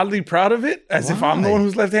 I'm oddly proud of it, as if I'm the one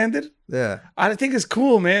who's left-handed. Yeah. I think it's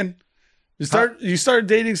cool, man. You start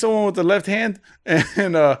dating someone with the left hand, and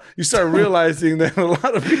you start realizing that a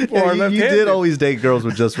lot of people are left-handed. You did always date girls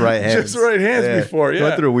with just right hands. Just right hands before, yeah. You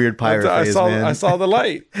went through a weird pirate phase, man. I saw the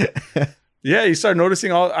light. Yeah, you start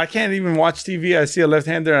noticing I can't even watch TV. I see a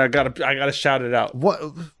left-hander, and I gotta shout it out. What?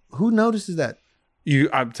 Who notices that?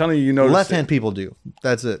 I'm telling you, notice left-hand people do.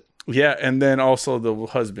 That's it. Yeah, and then also the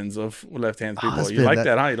husbands of left-hand people. Husband, you like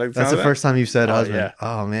that, huh? You like that's the first time you've said husband. Yeah.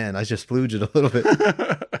 Oh man, I just splooged it a little bit.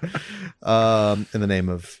 In the name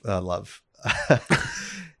of love.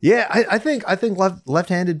 Yeah, I think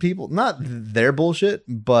left-handed people, not their bullshit,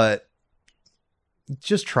 but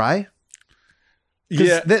just try.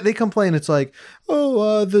 Yeah, they complain. It's like,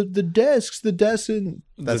 the desks, and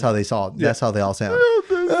that's how they saw it. That's how they all sound.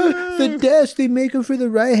 The desk, they make them for the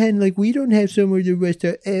right hand. Like, we don't have somewhere to rest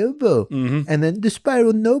our elbow. And then the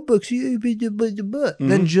spiral notebooks.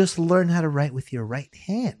 Then just learn how to write with your right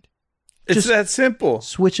hand. It's that simple.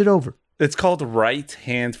 Switch it over. It's called right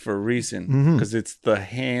hand for a reason, because it's the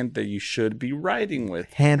hand that you should be writing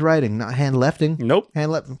with. Handwriting, not hand lefting. Nope.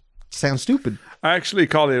 Hand left sounds stupid. I actually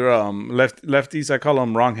call it lefties. I call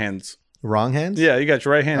them wrong hands. Wrong hands? Yeah, you got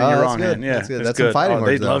your right hand and your wrong hand. Yeah, that's good. That's some fighting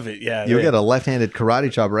words. They love it. Yeah, you'll get a left-handed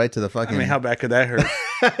karate chop right to the fucking. I mean, how bad could that hurt?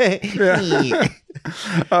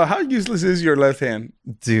 How useless is your left hand,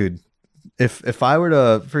 dude? If I were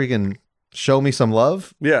to freaking show me some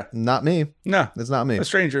love, not me. No, it's not me. A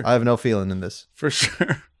stranger. I have no feeling in this for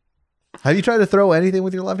sure. Have you tried to throw anything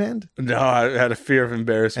with your left hand? No, I had a fear of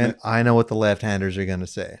embarrassment. And I know what the left-handers are going to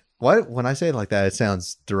say. Why? When I say it like that, it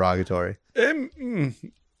sounds derogatory. I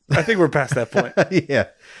think we're past that point. Yeah.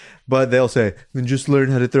 But they'll say, then just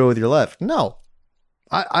learn how to throw with your left. No.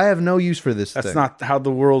 I have no use for this. That's not how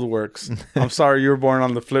the world works. I'm sorry you were born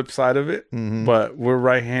on the flip side of it, but we're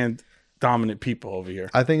right-hand dominant people over here.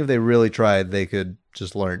 I think if they really tried, they could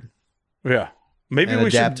just learn. Yeah. Maybe and we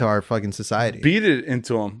adapt should to our fucking society. beat it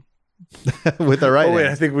into them. With the right Oh, wait,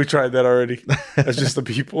 hands. I think we tried that already. That's just the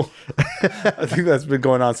people. I think that's been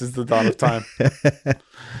going on since the dawn of time.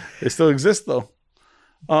 They still exist, though.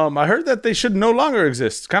 I heard that they should no longer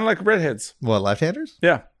exist. Kind of like redheads. What, left-handers?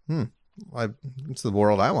 Yeah. It's the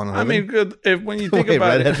world I want to live I mean, in. good. If when you think Wait,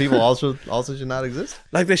 about redhead it, people also should not exist?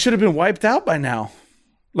 like they should have been wiped out by now.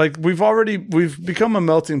 Like we've become a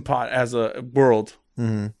melting pot as a world.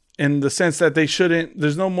 In the sense that they shouldn't,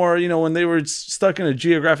 there's no more, when they were stuck in a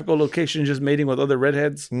geographical location just mating with other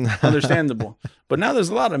redheads, understandable. But now there's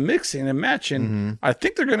a lot of mixing and matching. I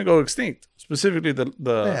think they're going to go extinct, specifically the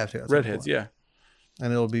have to at some redheads. point. Yeah.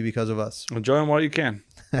 And it'll be because of us. Enjoy them while you can.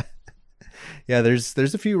 Yeah, there's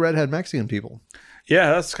a few redhead Mexican people.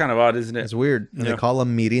 Yeah, that's kind of odd, isn't it? It's weird. And Yeah. they call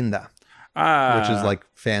them Mirinda, which is like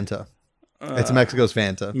Fanta. It's Mexico's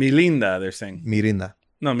Fanta. Milinda, they're saying. Mirinda.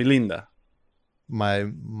 No, Milinda.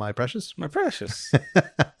 My precious? My precious.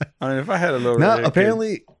 I mean, if I had a little No, redhead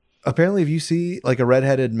apparently if you see like a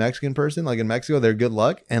redheaded Mexican person, like in Mexico, they're good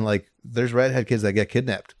luck. And like there's redhead kids that get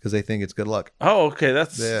kidnapped because they think it's good luck. Oh, okay.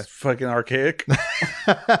 That's Yeah. fucking archaic.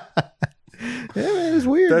 Yeah, man, it's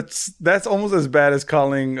weird. That's almost as bad as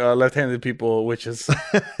calling left-handed people witches.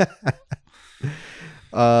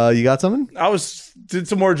 You got something? I did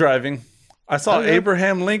some more driving. I saw Okay.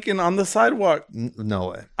 Abraham Lincoln on the sidewalk. No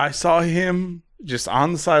way. I saw him just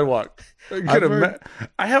on the sidewalk. heard-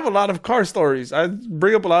 I have a lot of car stories. I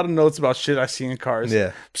bring up a lot of notes about shit I see in cars.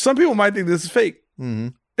 Yeah. Some people might think this is fake. Mm-hmm.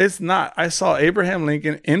 It's not. I saw Abraham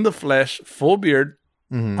Lincoln in the flesh, full beard,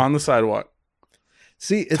 on the sidewalk.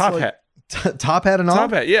 See, it's Top like, hat. Top hat and all?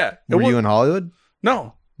 Top hat, yeah. Were you in Hollywood?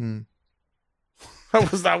 No. Hmm. I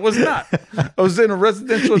was not. I was in a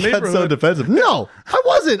residential You got neighborhood. so defensive. No, I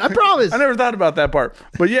wasn't. I promise. I never thought about that part.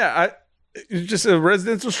 But yeah, it's just a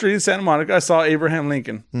residential street in Santa Monica. I saw Abraham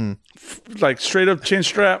Lincoln. Like straight up chin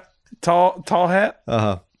strap, tall hat.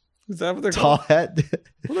 Uh-huh. Is that what they're Tall called? hat.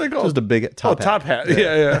 What are they called? Just a big top hat. top hat.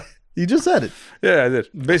 Yeah. You just said it. Yeah, I did.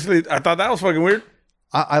 Basically, I thought that was fucking weird.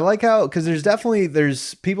 I like how, because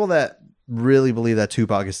there's people that really believe that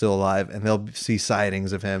Tupac is still alive, and they'll see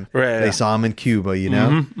sightings of him. Right, They yeah. saw him in Cuba, you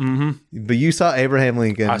know? But you saw Abraham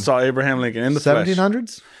Lincoln. I saw Abraham Lincoln in the flesh.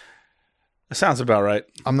 1700s? That sounds about right.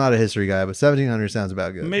 I'm not a history guy, but 1700 sounds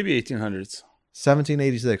about good. Maybe 1800s.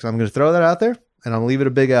 1786. I'm going to throw that out there, and I'll leave it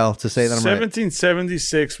a big L to say that I'm right.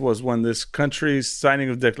 1776 was when this country's signing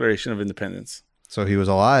of Declaration of Independence. So he was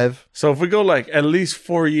alive. So if we go like at least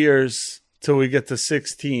 4 years till we get to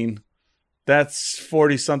 16, that's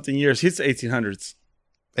 40 something years. He's 1800s.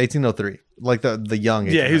 1803. Like the young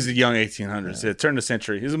 1800s. Yeah, he was the young 1800s. Yeah, turn the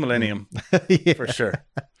century. He's a millennium Yeah. for sure.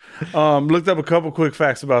 Looked up a couple quick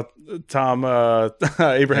facts about Abraham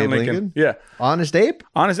Abe Lincoln. Lincoln? Yeah, Honest Abe?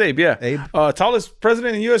 honest Abe. Yeah, Abe? tallest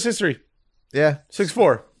president in U.S. history. Yeah.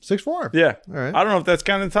 6'4". 6'4". Yeah. All right. I don't know if that's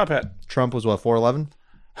counting the top hat. Trump was what, 4'11"?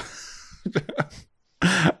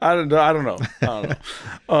 I don't know.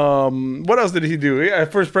 What else did he do? Yeah,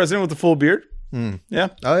 first president with the full beard. Yeah.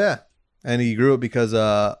 Oh, yeah. And he grew it because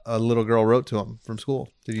a little girl wrote to him from school.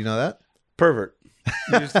 Did you know that? Pervert.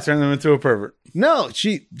 You just turned them into a pervert. No,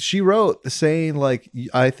 she wrote saying like,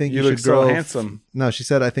 I think you You look should grow so handsome. No, she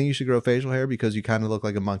said, I think you should grow facial hair because you kind of look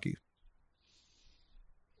like a monkey.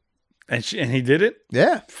 And he did it?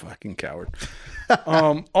 Yeah. Fucking coward.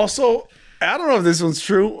 Also, I don't know if this one's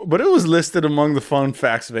true, but it was listed among the fun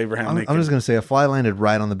facts of Abraham Lincoln. I'm just gonna say a fly landed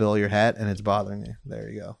right on the bill of your hat and it's bothering me. There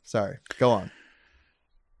you go. Sorry. Go on.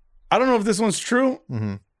 I don't know if this one's true,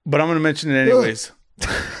 Mm-hmm. but I'm going to mention it anyways.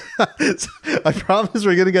 I promise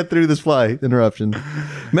we're gonna get through this fly interruption.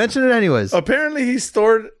 Mention it anyways. Apparently, he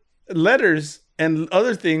stored letters and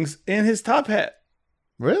other things in his top hat.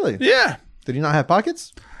 Really? Yeah. Did he not have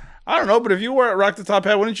pockets? I don't know, but if you rock the top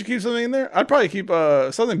hat, wouldn't you keep something in there? I'd probably keep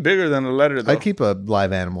something bigger than a letter, though. I'd keep a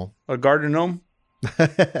live animal. A garden gnome.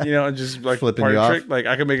 Just like Flipping party you off. trick. Like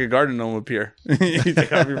I could make a garden gnome appear. You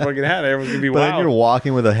take off your fucking hat, everyone's gonna be But then wild. you're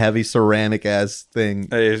walking with a heavy ceramic ass thing.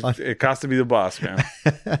 Hey, it costs to be the boss, man.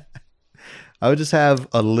 I would just have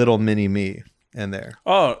a little mini me in there.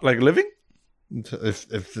 Oh, like living?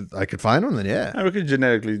 If I could find one, then yeah. We could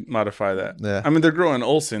genetically modify that. Yeah. I mean, they're growing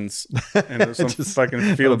Olsons in some Just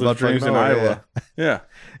fucking field a of dreams in butt fucking Iowa. Yeah.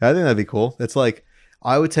 I think that'd be cool. It's like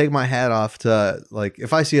I would take my hat off to like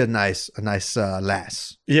if I see a nice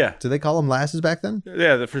lass. Yeah. Do they call them lasses back then?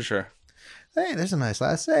 Yeah, for sure. Hey, there's a nice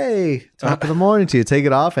lass. Hey, top of the morning to you. Take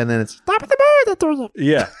it off, and then it's top of the it to you.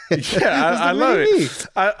 Yeah, yeah, I love it.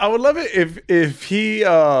 I would love it if he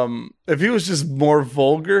was just more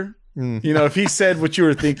vulgar. You know, if he said what you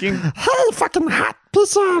were thinking. Hey, fucking hot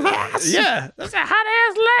piece of ass. Yeah, that's a hot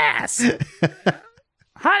ass lass.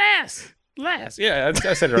 Hot ass lass. Yeah,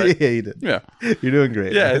 I said it right. Yeah, you did. Yeah, you're doing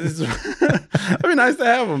great. yeah. That'd be nice to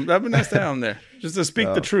have him. That'd be nice to have him there, just to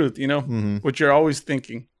speak the truth. You know, what you're always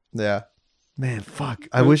thinking. Yeah. Man, fuck.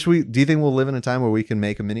 I wish do you think we'll live in a time where we can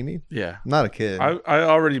make a mini-me? Yeah. I'm not a kid. I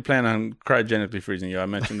already plan on cryogenically freezing you. I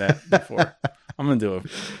mentioned that before. I'm going to do it.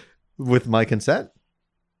 With my consent?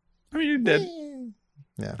 I mean, you did.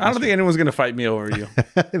 Yeah. I don't think anyone's going to fight me over you.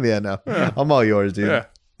 Yeah, no. Yeah. I'm all yours, dude. Yeah.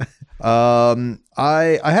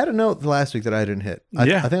 I had a note last week that I didn't hit. I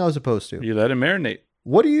think I was supposed to. You let it marinate.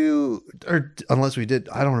 What do you, or unless we did,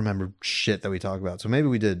 I don't remember shit that we talked about. So maybe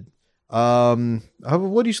we did. What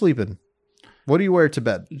do you sleep in? What do you wear to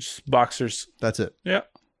bed? Just boxers. That's it. Yeah.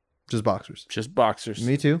 Just boxers. Just boxers.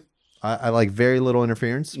 Me too. I like very little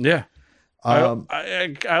interference. Yeah. I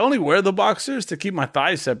only wear the boxers to keep my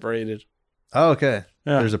thighs separated. Oh, okay.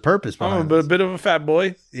 Yeah. There's a purpose behind I'm a bit of a fat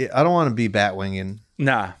boy. Yeah, I don't want to be bat winging.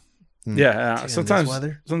 Nah. Yeah.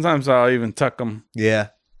 Sometimes I'll even tuck them. Yeah.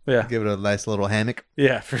 Yeah. Give it a nice little hammock.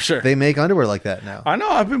 Yeah, for sure. They make underwear like that now. I know.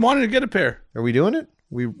 I've been wanting to get a pair. Are we doing it?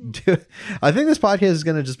 We do. I think this podcast is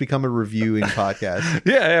going to just become a reviewing podcast.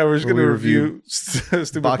 Yeah. We're just going to review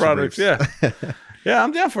stupid products. Yeah. Yeah,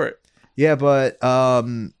 I'm down for it. Yeah, but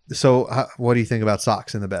so what do you think about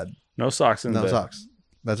socks in the bed? No socks in the bed. No socks.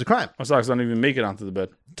 That's a crime. My socks don't even make it onto the bed.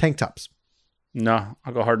 Tank tops. No,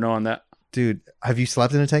 I'll go hard no on that. Dude, have you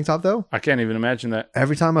slept in a tank top though? I can't even imagine that.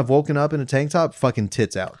 Every time I've woken up in a tank top, fucking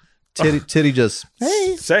tits out. Titty just,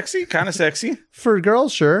 hey. Sexy? Kind of sexy. For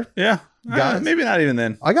girls, sure. Yeah. Maybe not even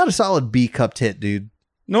then. I got a solid B cup tit, dude.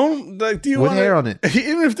 No, like, do you with hair on it?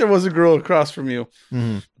 Even if there was a girl across from you,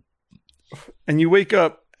 and you wake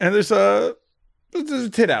up and there's a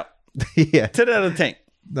tit out. Yeah, tit out of the tank.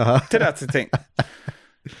 Tit out the tank.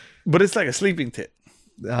 But it's like a sleeping tit.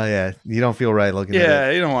 Oh yeah, you don't feel right looking at it.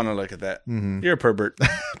 Yeah, you don't want to look at that. You're a pervert.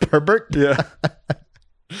 Pervert? Yeah.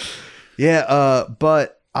 Yeah.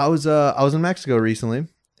 But I was in Mexico recently.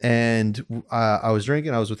 And I was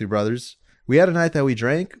drinking. I was with your brothers. We had a night that we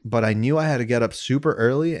drank, but I knew I had to get up super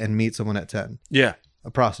early and meet someone at 10. Yeah. A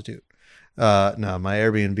prostitute. No, my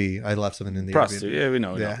Airbnb. I left something in the prostitute. Airbnb. Yeah, we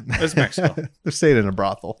know. It's Mexico. They're staying in a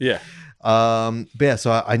brothel. Yeah. But yeah,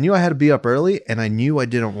 so I knew I had to be up early, and I knew I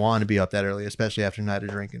didn't want to be up that early, especially after a night of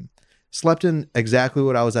drinking. Slept in exactly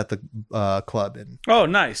what I was at the club in. Oh,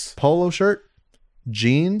 nice. Polo shirt.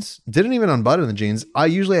 Jeans, didn't even unbutton the jeans. I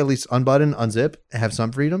usually at least unbutton, unzip, have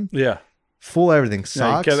some freedom. Yeah. Full everything.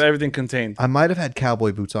 Socks. Yeah, everything contained. I might have had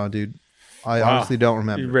cowboy boots on, dude. I honestly don't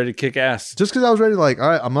remember. You ready to kick ass? Just because I was ready to all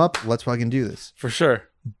right, I'm up. Let's fucking do this. For sure.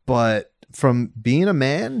 But from being a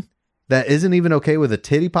man that isn't even okay with a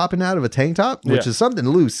titty popping out of a tank top, which is something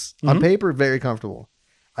loose, on paper, very comfortable.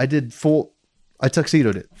 I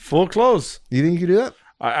tuxedoed it. Full clothes. You think you could do that?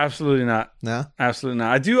 Absolutely not. No? Absolutely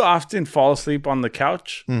not. I do often fall asleep on the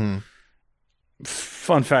couch.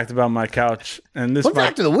 Fun fact about my couch. And this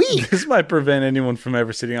fact of the week. This might prevent anyone from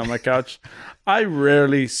ever sitting on my couch. I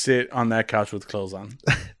rarely sit on that couch with clothes on.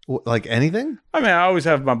 Like anything? I mean, I always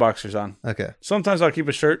have my boxers on. Okay. Sometimes I'll keep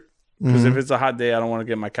a shirt because if it's a hot day, I don't want to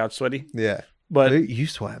get my couch sweaty. Yeah. But you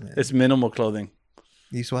sweat, man. It's minimal clothing.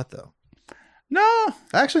 You sweat, though? No.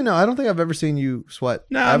 Actually, no. I don't think I've ever seen you sweat.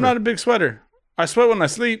 No, I'm not a big sweater. I sweat when I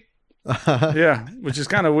sleep. Yeah, which is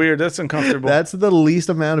kind of weird. That's uncomfortable. That's the least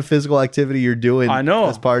amount of physical activity you're doing. I know.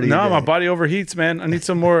 As part of your day. My body overheats, man. I need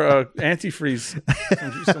some more antifreeze,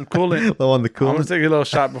 some coolant. Low on the coolant. I'm gonna take a little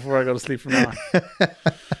shot before I go to sleep from now on.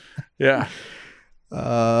 Yeah.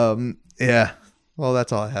 Yeah. Well,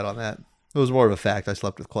 that's all I had on that. It was more of a fact. I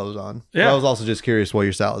slept with clothes on. Yeah. But I was also just curious what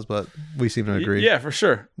your style is, but we seem to agree. Yeah, for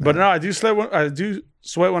sure. But no, I do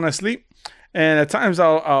sweat when I sleep. And at times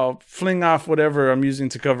I'll fling off whatever I'm using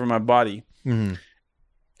to cover my body. And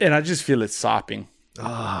I just feel it sopping.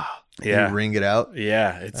 Ah, yeah. You wring it out?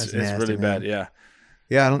 Yeah, it's nasty, really bad. Yeah.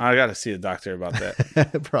 Yeah, I got to see a doctor about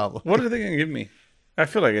that. Probably. What are they going to give me? I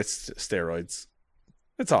feel like it's steroids.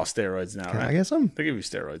 It's all steroids now, right? I guess so. They give you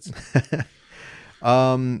steroids.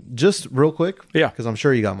 Just real quick. Yeah. Because I'm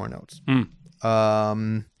sure you got more notes.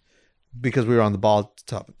 Because we were on the ball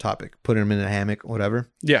topic, putting them in a hammock,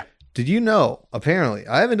 whatever. Yeah. Did you know, apparently,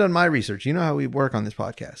 I haven't done my research. You know how we work on this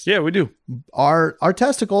podcast. Yeah, we do. Our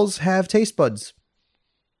testicles have taste buds.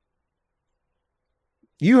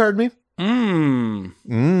 You heard me.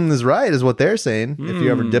 Is right, is what they're saying. If you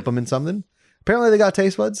ever dip them in something. Apparently they got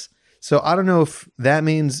taste buds. So I don't know if that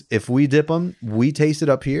means if we dip them, we taste it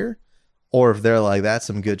up here, or if they're like, that's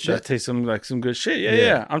some good That shit. tastes like some good shit.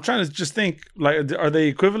 Yeah. I'm trying to just think, like, are they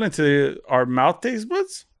equivalent to our mouth taste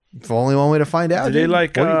buds? It's only one way to find out. Do they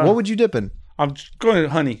like? What would you dip in? I'm going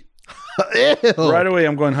honey. Ew. Right away,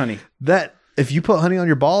 I'm going honey. That if you put honey on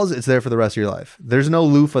your balls, it's there for the rest of your life. There's no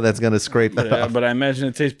loofah that's gonna scrape that off. But I imagine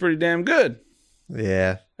it tastes pretty damn good.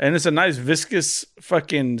 Yeah. And it's a nice viscous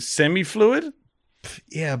fucking semi-fluid.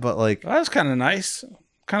 Yeah, but like, That's kind of nice.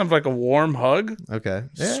 Kind of like a warm hug. okay.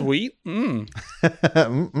 Yeah. Sweet.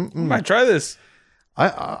 Mm. Might try this.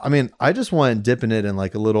 I mean, I just went dipping it in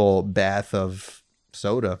like a little bath of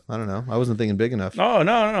soda. I don't know. I wasn't thinking big enough.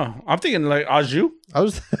 No. I'm thinking like au jus. I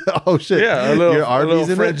was, oh shit. Yeah, a Your little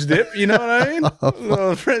in French it? dip. You know what I mean? A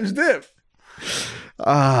little French dip.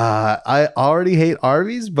 I already hate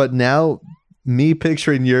Arby's, but now me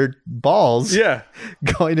picturing your balls Yeah.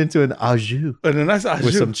 going into an au jus And a nice au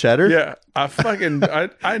with jus. some cheddar. Yeah. I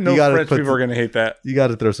know You gotta French put people are going to hate that. You got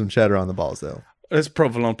to throw some cheddar on the balls though. It's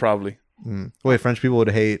provolone probably. Wait, French people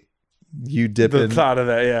would hate you The dipping. thought of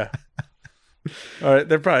that, yeah. All right,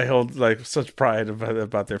 they probably hold like such pride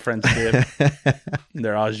about their French dip,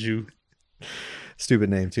 their au jus.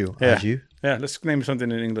 Stupid name too. Yeah. Au jus. Yeah, let's name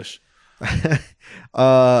something in English. Be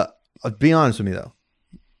honest with me though.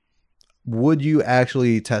 Would you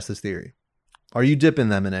actually test this theory? Are you dipping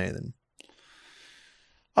them in anything?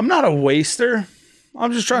 I'm not a waster.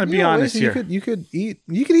 I'm just trying to be honest here. You could eat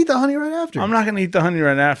the honey right after. I'm not going to eat the honey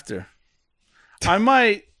right after.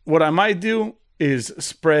 What I might do is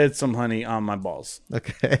spread some honey on my balls.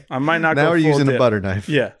 Okay. I might not now go we're full using dip. a butter knife.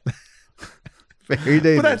 Yeah. Very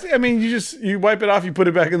dangerous. But you wipe it off, you put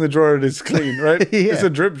it back in the drawer, and it's clean, right? Yeah. It's a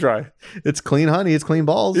drip dry. It's clean honey. It's clean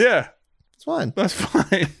balls. Yeah. It's fine. That's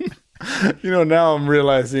fine. Now I'm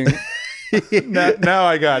realizing. now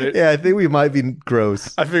I got it. Yeah, I think we might be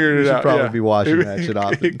gross. I figured it out. should probably yeah. be washing that shit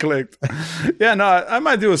off. It clicked. Yeah, no, I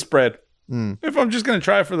might do a spread. If I'm just going to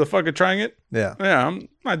try it for the fuck of trying it, Yeah. I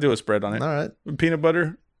might do a spread on it. All right. With peanut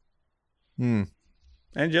butter and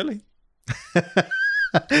jelly.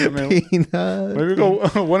 Peanut. Maybe go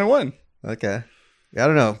 1 and 1. Okay. I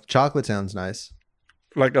don't know. Chocolate sounds nice.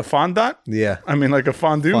 Like a fondant? Yeah. Like a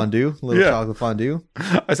fondue? Fondue. A little Yeah. chocolate fondue.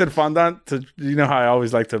 I said fondant to, how I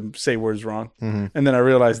always like to say words wrong. And then I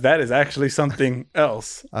realized that is actually something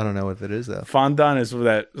else. I don't know what that is though. Fondant is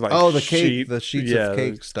that like the cake, the sheets of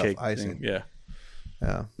cake stuff, icing. Yeah.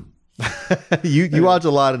 Yeah. you watch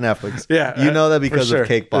a lot of Netflix. Yeah. You know that because for sure. of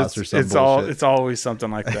Cake Boss or something. It's always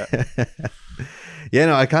something like that. Yeah,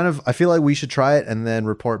 no, I feel like we should try it and then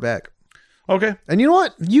report back. Okay. And you know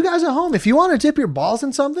what? You guys at home, if you want to dip your balls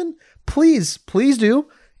in something, please do.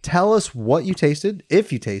 Tell us what you tasted,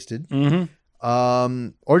 if you tasted.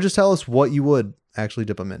 Or just tell us what you would actually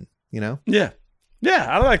dip them in, Yeah. Yeah,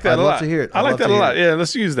 I like that I'd a love lot. to hear it. I I'd like love that to a hear lot. it. Yeah,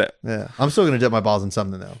 let's use that. Yeah. I'm still going to dip my balls in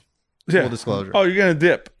something though. Yeah. Full disclosure. Oh, you're going to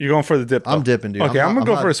dip. You're going for the dip. I'm though. dipping, dude. Okay, I'm going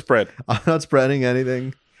to go for a spread. I'm not spreading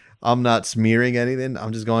anything. I'm not smearing anything.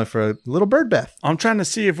 I'm just going for a little bird bath. I'm trying to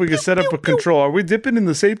see if we can set up a control. Are we dipping in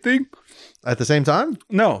the same thing? At the same time?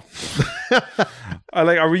 No.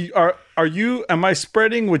 Am I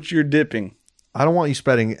spreading what you're dipping? I don't want you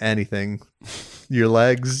spreading anything. Your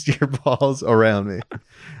legs, your balls around me.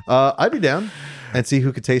 I'd be down and see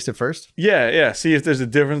who could taste it first. Yeah. See if there's a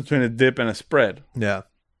difference between a dip and a spread. Yeah.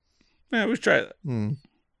 Yeah, we should try that. And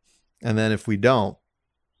then if we don't,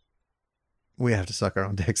 we have to suck our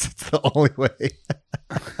own dicks. It's the only way.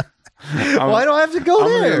 Why do I have to go I'm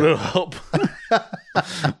gonna need there? a little help.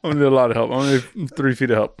 I'm gonna need a lot of help. I'm gonna need 3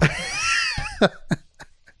 feet of help.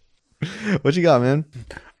 What you got, man?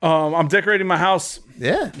 I'm decorating my house.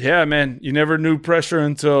 Yeah. Yeah, man. You never knew pressure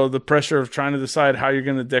until the pressure of trying to decide how you're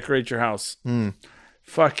gonna decorate your house.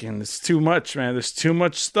 Fucking, it's too much, man. There's too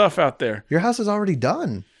much stuff out there. Your house is already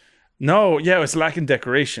done. No, yeah, it's lacking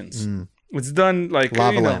decorations. It's done like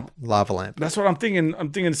Lava lamp. That's what I'm thinking.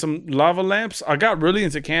 I'm thinking some lava lamps. I got really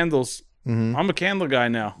into candles. I'm a candle guy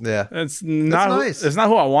now. Yeah. It's not nice. It's not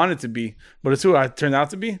who I want it to be, but it's who I turned out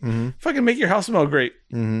to be. Fucking make your house smell great.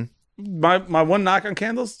 My one knock on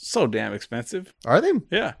candles, so damn expensive. Are they?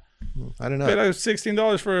 Yeah. I don't know. Paid like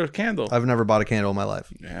 $16 for a candle. I've never bought a candle in my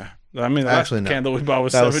life. Yeah. I mean, the Actually, last no. candle we bought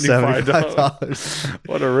was That was $75.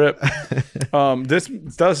 What a rip. This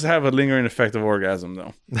does have a lingering effect of orgasm,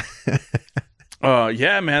 though.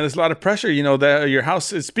 Yeah, man, there's a lot of pressure. That your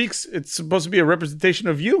house, it's supposed to be a representation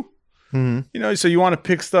of you. So you want to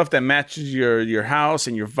pick stuff that matches your house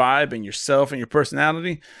and your vibe and yourself and your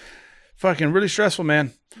personality. Fucking really stressful,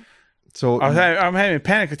 man. So I'm having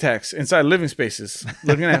panic attacks inside living spaces,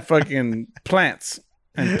 looking at fucking plants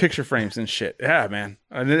and picture frames and shit. Yeah, man.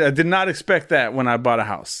 I did not expect that when I bought a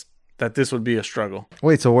house. that this would be a struggle.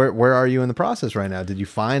 Wait, so where are you in the process right now? Did you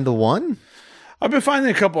find the one? I've been finding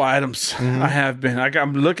a couple items. I have been.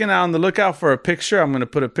 I'm looking out on the lookout for a picture. I'm going to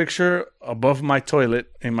put a picture above my toilet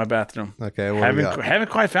in my bathroom. Okay. Haven't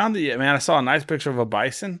quite found it yet, man. I saw a nice picture of a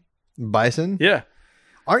bison. Bison? Yeah.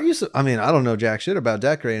 Aren't you? I mean, I don't know jack shit about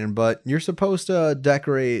decorating, but you're supposed to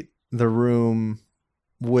decorate the room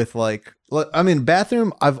with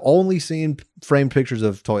bathroom. I've only seen framed pictures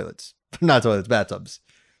of toilets, not toilets, bathtubs.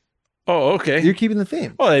 Oh, okay. You're keeping the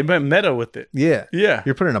theme. Oh, they went meta with it. Yeah. Yeah.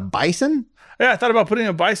 You're putting a bison? Yeah, I thought about putting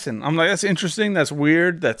a bison. I'm like, that's interesting. That's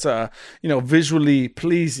weird. That's visually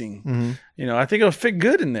pleasing. I think it'll fit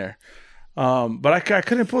good in there. But I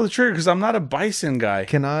couldn't pull the trigger because I'm not a bison guy.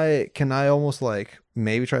 Can I almost like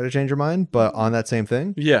maybe try to change your mind, but on that same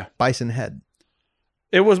thing? Yeah. Bison head.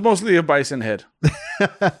 It was mostly a bison head.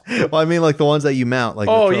 Well, I mean like the ones that you mount, like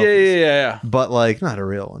yeah. But like not a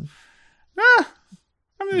real one.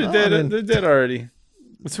 They're dead already.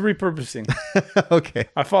 It's repurposing. Okay.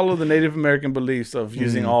 I follow the Native American beliefs of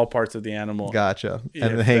using all parts of the animal. Gotcha.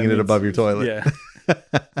 And then hanging it above your toilet. Yeah.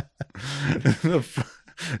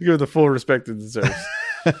 Give it the full respect it deserves.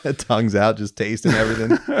 Tongues out, just tasting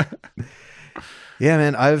everything. Yeah,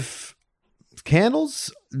 man.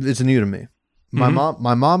 Candles, it's new to me. My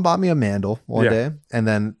mom bought me a mandel one day, and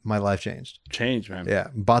then my life changed. Changed, man. Yeah.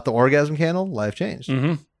 Bought the orgasm candle, life changed.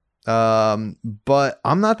 But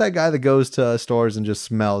I'm not that guy that goes to stores and just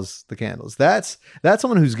smells the candles. That's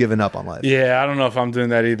someone who's given up on life. Yeah, I don't know if I'm doing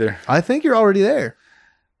that either. I think you're already there.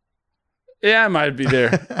 Yeah, I might be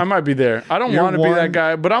there. I don't want to be that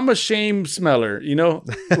guy, but I'm a shame smeller,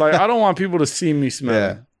 Like, I don't want people to see me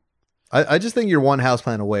smelling. Yeah. I just think you're one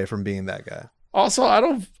houseplant away from being that guy. Also, I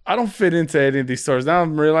don't fit into any of these stores. Now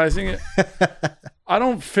I'm realizing it. I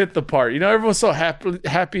don't fit the part. Everyone's so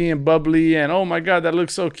happy and bubbly, and oh my God, that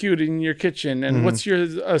looks so cute in your kitchen. And what's your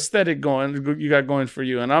aesthetic you got going for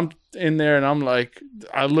you? And I'm in there, and I'm like,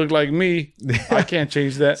 I look like me. I can't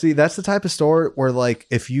change that. See, that's the type of store where, like,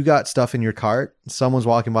 if you got stuff in your cart, someone's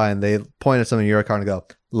walking by and they point at something in your cart and go,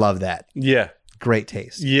 "Love that." Yeah. Great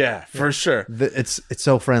taste. Yeah, for sure. It's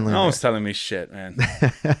so friendly. No one's telling me shit, man.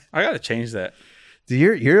 I got to change that.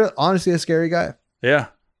 You're honestly a scary guy. Yeah.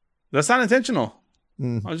 That's not intentional.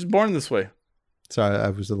 I was just born this way. Sorry, I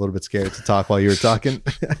was a little bit scared to talk while you were talking.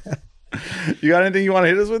 You got anything you want to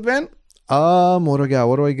hit us with, man? What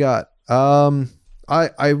do I got?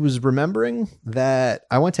 I was remembering that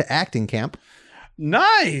I went to acting camp.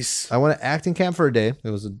 Nice. I went to acting camp for a day. It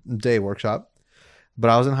was a day workshop, but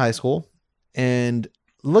I was in high school. And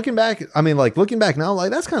looking back now,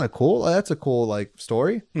 like, that's kind of cool. Like, that's a cool, like,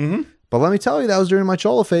 story. But let me tell you, that was during my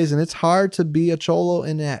cholo phase, and it's hard to be a cholo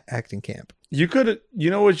in acting camp. You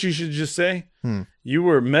know what you should just say? You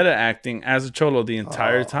were meta acting as a cholo the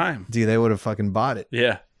entire time. Dude, they would have fucking bought it.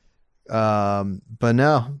 Yeah. But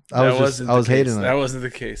no, I was hating it. That wasn't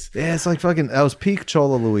the case. Yeah, it's like fucking, I was peak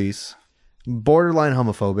cholo Luis, borderline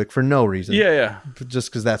homophobic for no reason. Yeah. Just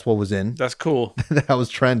because that's what was in. That's cool. That was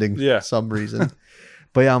trending for some reason.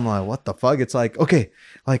 But yeah, I'm like, what the fuck? It's like, okay,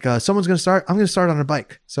 like someone's going to start. I'm going to start on a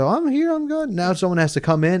bike. So I'm here. I'm good. Now someone has to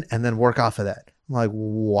come in and then work off of that. I'm like,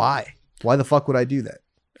 why? Why the fuck would I do that?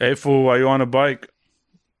 Hey, fool, why you on a bike?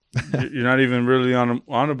 You're not even really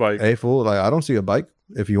on a bike. Hey, fool, like, I don't see a bike.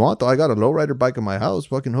 If you want, though, I got a lowrider bike in my house.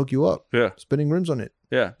 Fucking hook you up. Yeah. Spinning rims on it.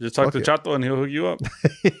 Yeah. Just talk to Chato and he'll hook you up.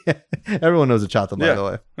 Everyone knows a Chato, by the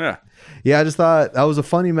way. Yeah. Yeah, I just thought that was a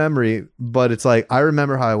funny memory, but it's like, I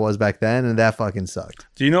remember how I was back then, and that fucking sucked.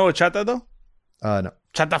 Do you know a Chata, though? No.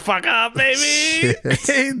 Shut the fuck up, baby.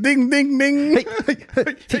 Hey, ding, ding, ding.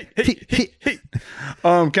 Hey.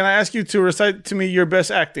 Can I ask you to recite to me your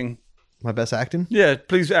best acting? My best acting? Yeah,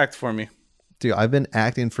 please act for me. Dude, I've been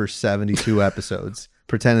acting for 72 episodes,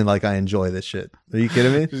 pretending like I enjoy this shit. Are you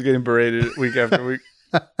kidding me? Just getting berated week after week.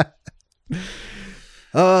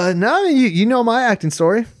 No, you know my acting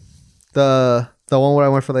story. The one where I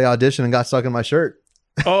went for the audition and got stuck in my shirt.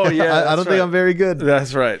 Oh, yeah. I don't think I'm very good.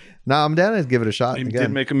 That's right. No, I'm down to give it a shot. You again.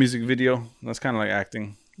 did make a music video. That's kind of like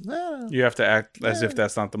acting. You have to act as if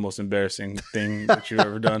that's not the most embarrassing thing that you've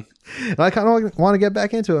ever done. And I kind of want to get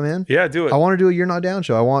back into it, man. Yeah, do it. I want to do a You're Not Down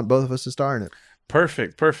show. I want both of us to star in it.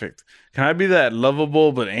 Perfect. Can I be that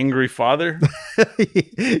lovable but angry father?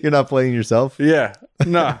 You're not playing yourself? Yeah.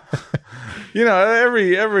 No.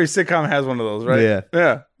 Every sitcom has one of those, right?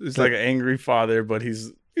 Yeah. It's like an angry father, but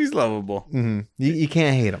he's lovable. Mm-hmm. You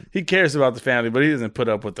can't hate him. He cares about the family, but he doesn't put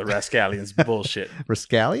up with the rascallions bullshit.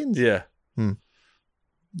 Rascallions? Yeah.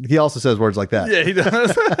 He also says words like that. Yeah, he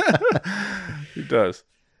does. He does.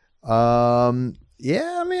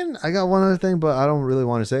 Yeah, I mean, I got one other thing, but I don't really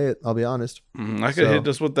want to say it. I'll be honest. I could hit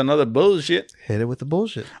this with another bullshit. Hit it with the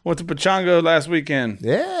bullshit. Went to Pachanga last weekend.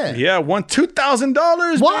 Yeah. Yeah, won $2,000,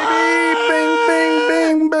 baby.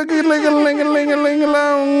 Bing, bing, bing,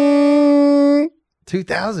 bing,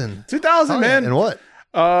 2,000. 2,000, man. And what?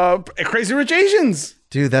 Crazy Rich Asians.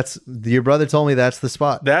 Dude, that's your brother told me that's the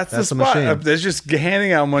spot. That's the spot. machine. There's just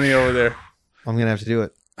handing out money over there. I'm gonna have to do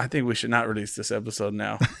it. I think we should not release this episode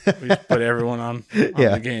now. We just put everyone on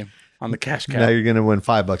the game, on the cash cow. Now you're gonna win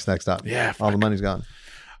 $5 next time. Yeah, all the money's gone.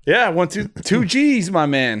 Yeah, I won two G's, my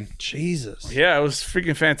man. Jesus. Yeah, it was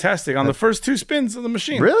freaking fantastic on the first 2 spins of the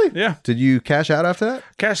machine. Really? Yeah. Did you cash out after that?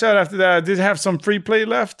 Cash out after that. I did have some free play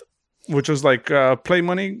left, which was like play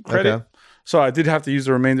money credit. Okay. So I did have to use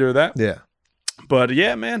the remainder of that. Yeah. But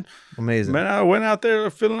yeah, man. Amazing. Man, I went out there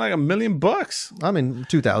feeling like $1 million. I mean,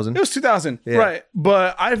 2,000. It was 2,000. Yeah. Right.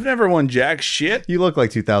 But I've never won jack shit. You look like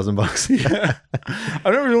 $2,000. Yeah.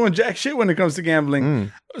 I've never won jack shit when it comes to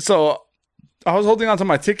gambling. So I was holding on to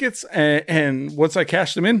my tickets, and once I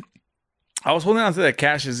cashed them in, I was holding on to that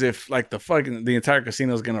cash as if like the entire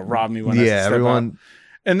casino is gonna rob me when I step everyone. out.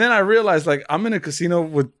 And then I realized like I'm in a casino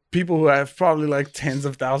with people who have probably like tens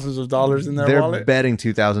of thousands of dollars in their wallet. They're betting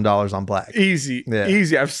 $2,000 on black. Easy.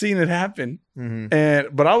 I've seen it happen.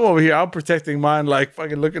 But I'm over here, I'm protecting mine, like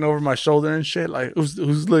fucking looking over my shoulder and shit. Like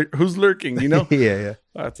who's lurking? You know? Yeah.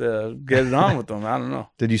 I have to get it on with them. I don't know.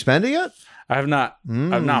 Did you spend it yet? I have not.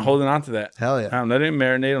 I'm not holding on to that. Hell yeah. I'm letting it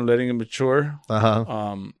marinate. I'm letting it mature.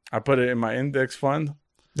 Uh-huh. I put it in my index fund.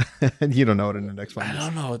 You don't know what an index fund is. I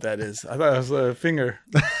don't know what that is. I thought it was a finger.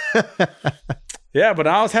 Yeah, but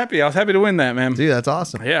I was happy. I was happy to win that, man. Dude, that's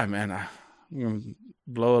awesome. Yeah, man. I'm going to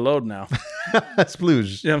blow a load now.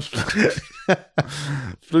 Splooge. Yeah, I'm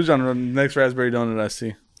splooge on the next raspberry donut I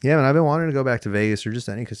see. Yeah, man. I've been wanting to go back to Vegas or just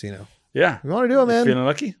any casino. Yeah. You want to do it, man? Feeling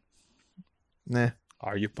lucky? Nah.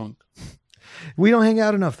 Are you punk? We don't hang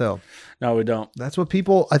out enough, though. No, we don't. That's what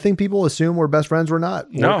I think people assume we're best friends. We're not.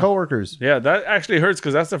 We're coworkers. Yeah, that actually hurts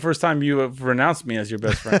because that's the first time you have renounced me as your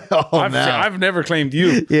best friend. I've never claimed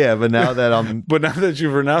you. Yeah, but now that I'm... But now that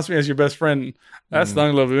you've renounced me as your best friend, that's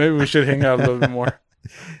stung a little bit. Maybe we should hang out a little bit more.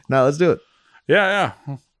 No, let's do it. Yeah.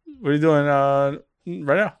 What are you doing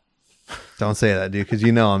right now? Don't say that, dude, because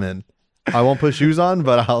you know I'm in. I won't put shoes on,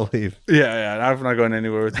 but I'll leave. Yeah. I'm not going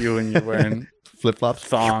anywhere with you when you're wearing... flip-flops,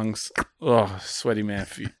 thongs. Oh, sweaty man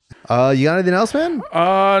feet. You got anything else, man?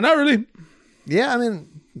 Not really. Yeah, I mean,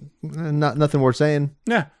 nothing worth saying.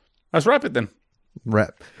 Yeah, let's wrap it then.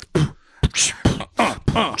 Wrap.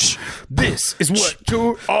 This is what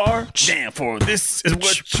you are down for. This is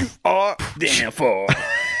what you are down for.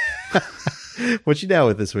 What you down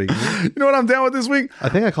with this week? You know what I'm down with this week? I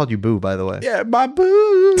think I called you Boo, by the way. Yeah, my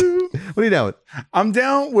boo. What are you down with? I'm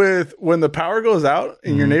down with when the power goes out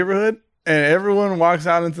in your neighborhood. And everyone walks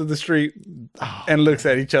out into the street and looks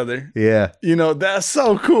at each other. Yeah. You know, that's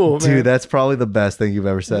so cool, man. Dude, that's probably the best thing you've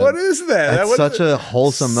ever said. What is that? That's such a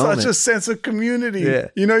wholesome moment. Such a sense of community. Yeah.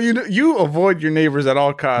 You know, you avoid your neighbors at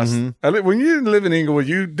all costs. When you live in Inglewood,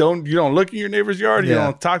 you don't look in your neighbor's yard. You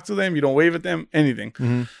don't talk to them. You don't wave at them.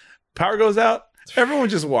 Anything. Power goes out. Everyone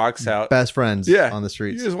just walks out. Best friends on the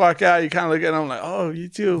streets. You just walk out. You kind of look at them like, oh, you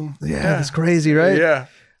too. Yeah, that's crazy, right? Yeah.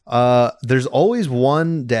 There's always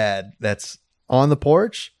one dad that's on the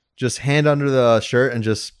porch, just hand under the shirt and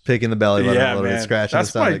just picking the belly button a little bit, scratching the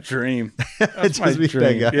stomach. That's my dream. That's my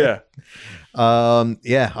dream. Yeah.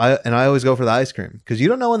 I always go for the ice cream because you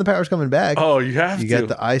don't know when the power's coming back. Oh, you get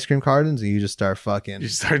the ice cream cartons and you just start fucking. You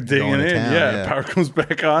start digging in. Yeah. Power comes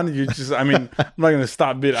back on. You just, I'm not going to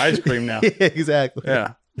stop mid ice cream now. Yeah, exactly.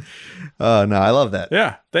 Yeah. Oh, no, I love that.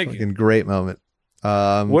 Yeah. Thank you. Great moment.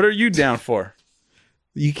 What are you down for?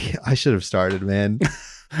 I should have started, man.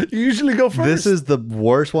 You usually go first. This is the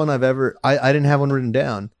worst one I've ever. I didn't have one written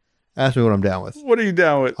down. Ask me what I'm down with. What are you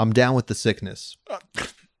down with? I'm down with the sickness.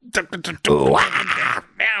 Down with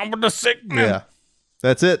the sickness. Yeah,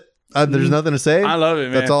 that's it. There's nothing to say. I love it,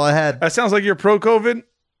 man. That's all I had. That sounds like you're pro COVID.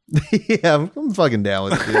 Yeah, I'm fucking down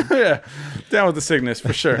with it, dude. Yeah, down with the sickness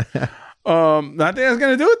for sure. I think that's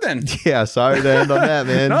gonna do it then. Yeah, sorry to end on that,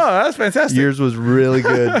 man. No, that's fantastic. Yours was really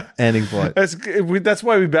good ending point. That's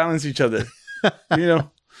why we balance each other. You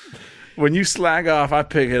know, when you slag off, I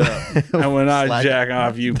pick it up, and when I jack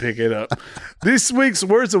off, you pick it up. This week's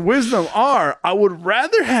words of wisdom are: I would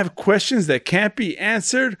rather have questions that can't be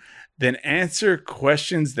answered than answers to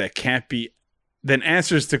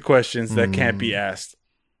questions that can't be asked.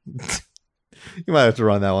 You might have to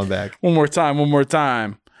run that one back. One more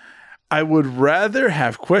time. I would rather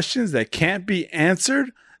have questions that can't be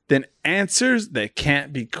answered than answers that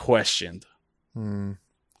can't be questioned.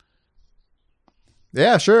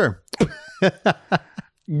 Yeah, sure.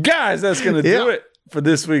 Guys, that's going to do it for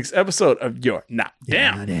this week's episode of You're Not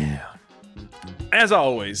Down. As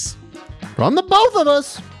always, from the both of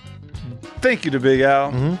us, thank you to Big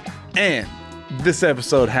Al. And this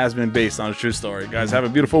episode has been based on a true story. Guys, have a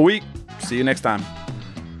beautiful week. See you next time.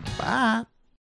 Bye.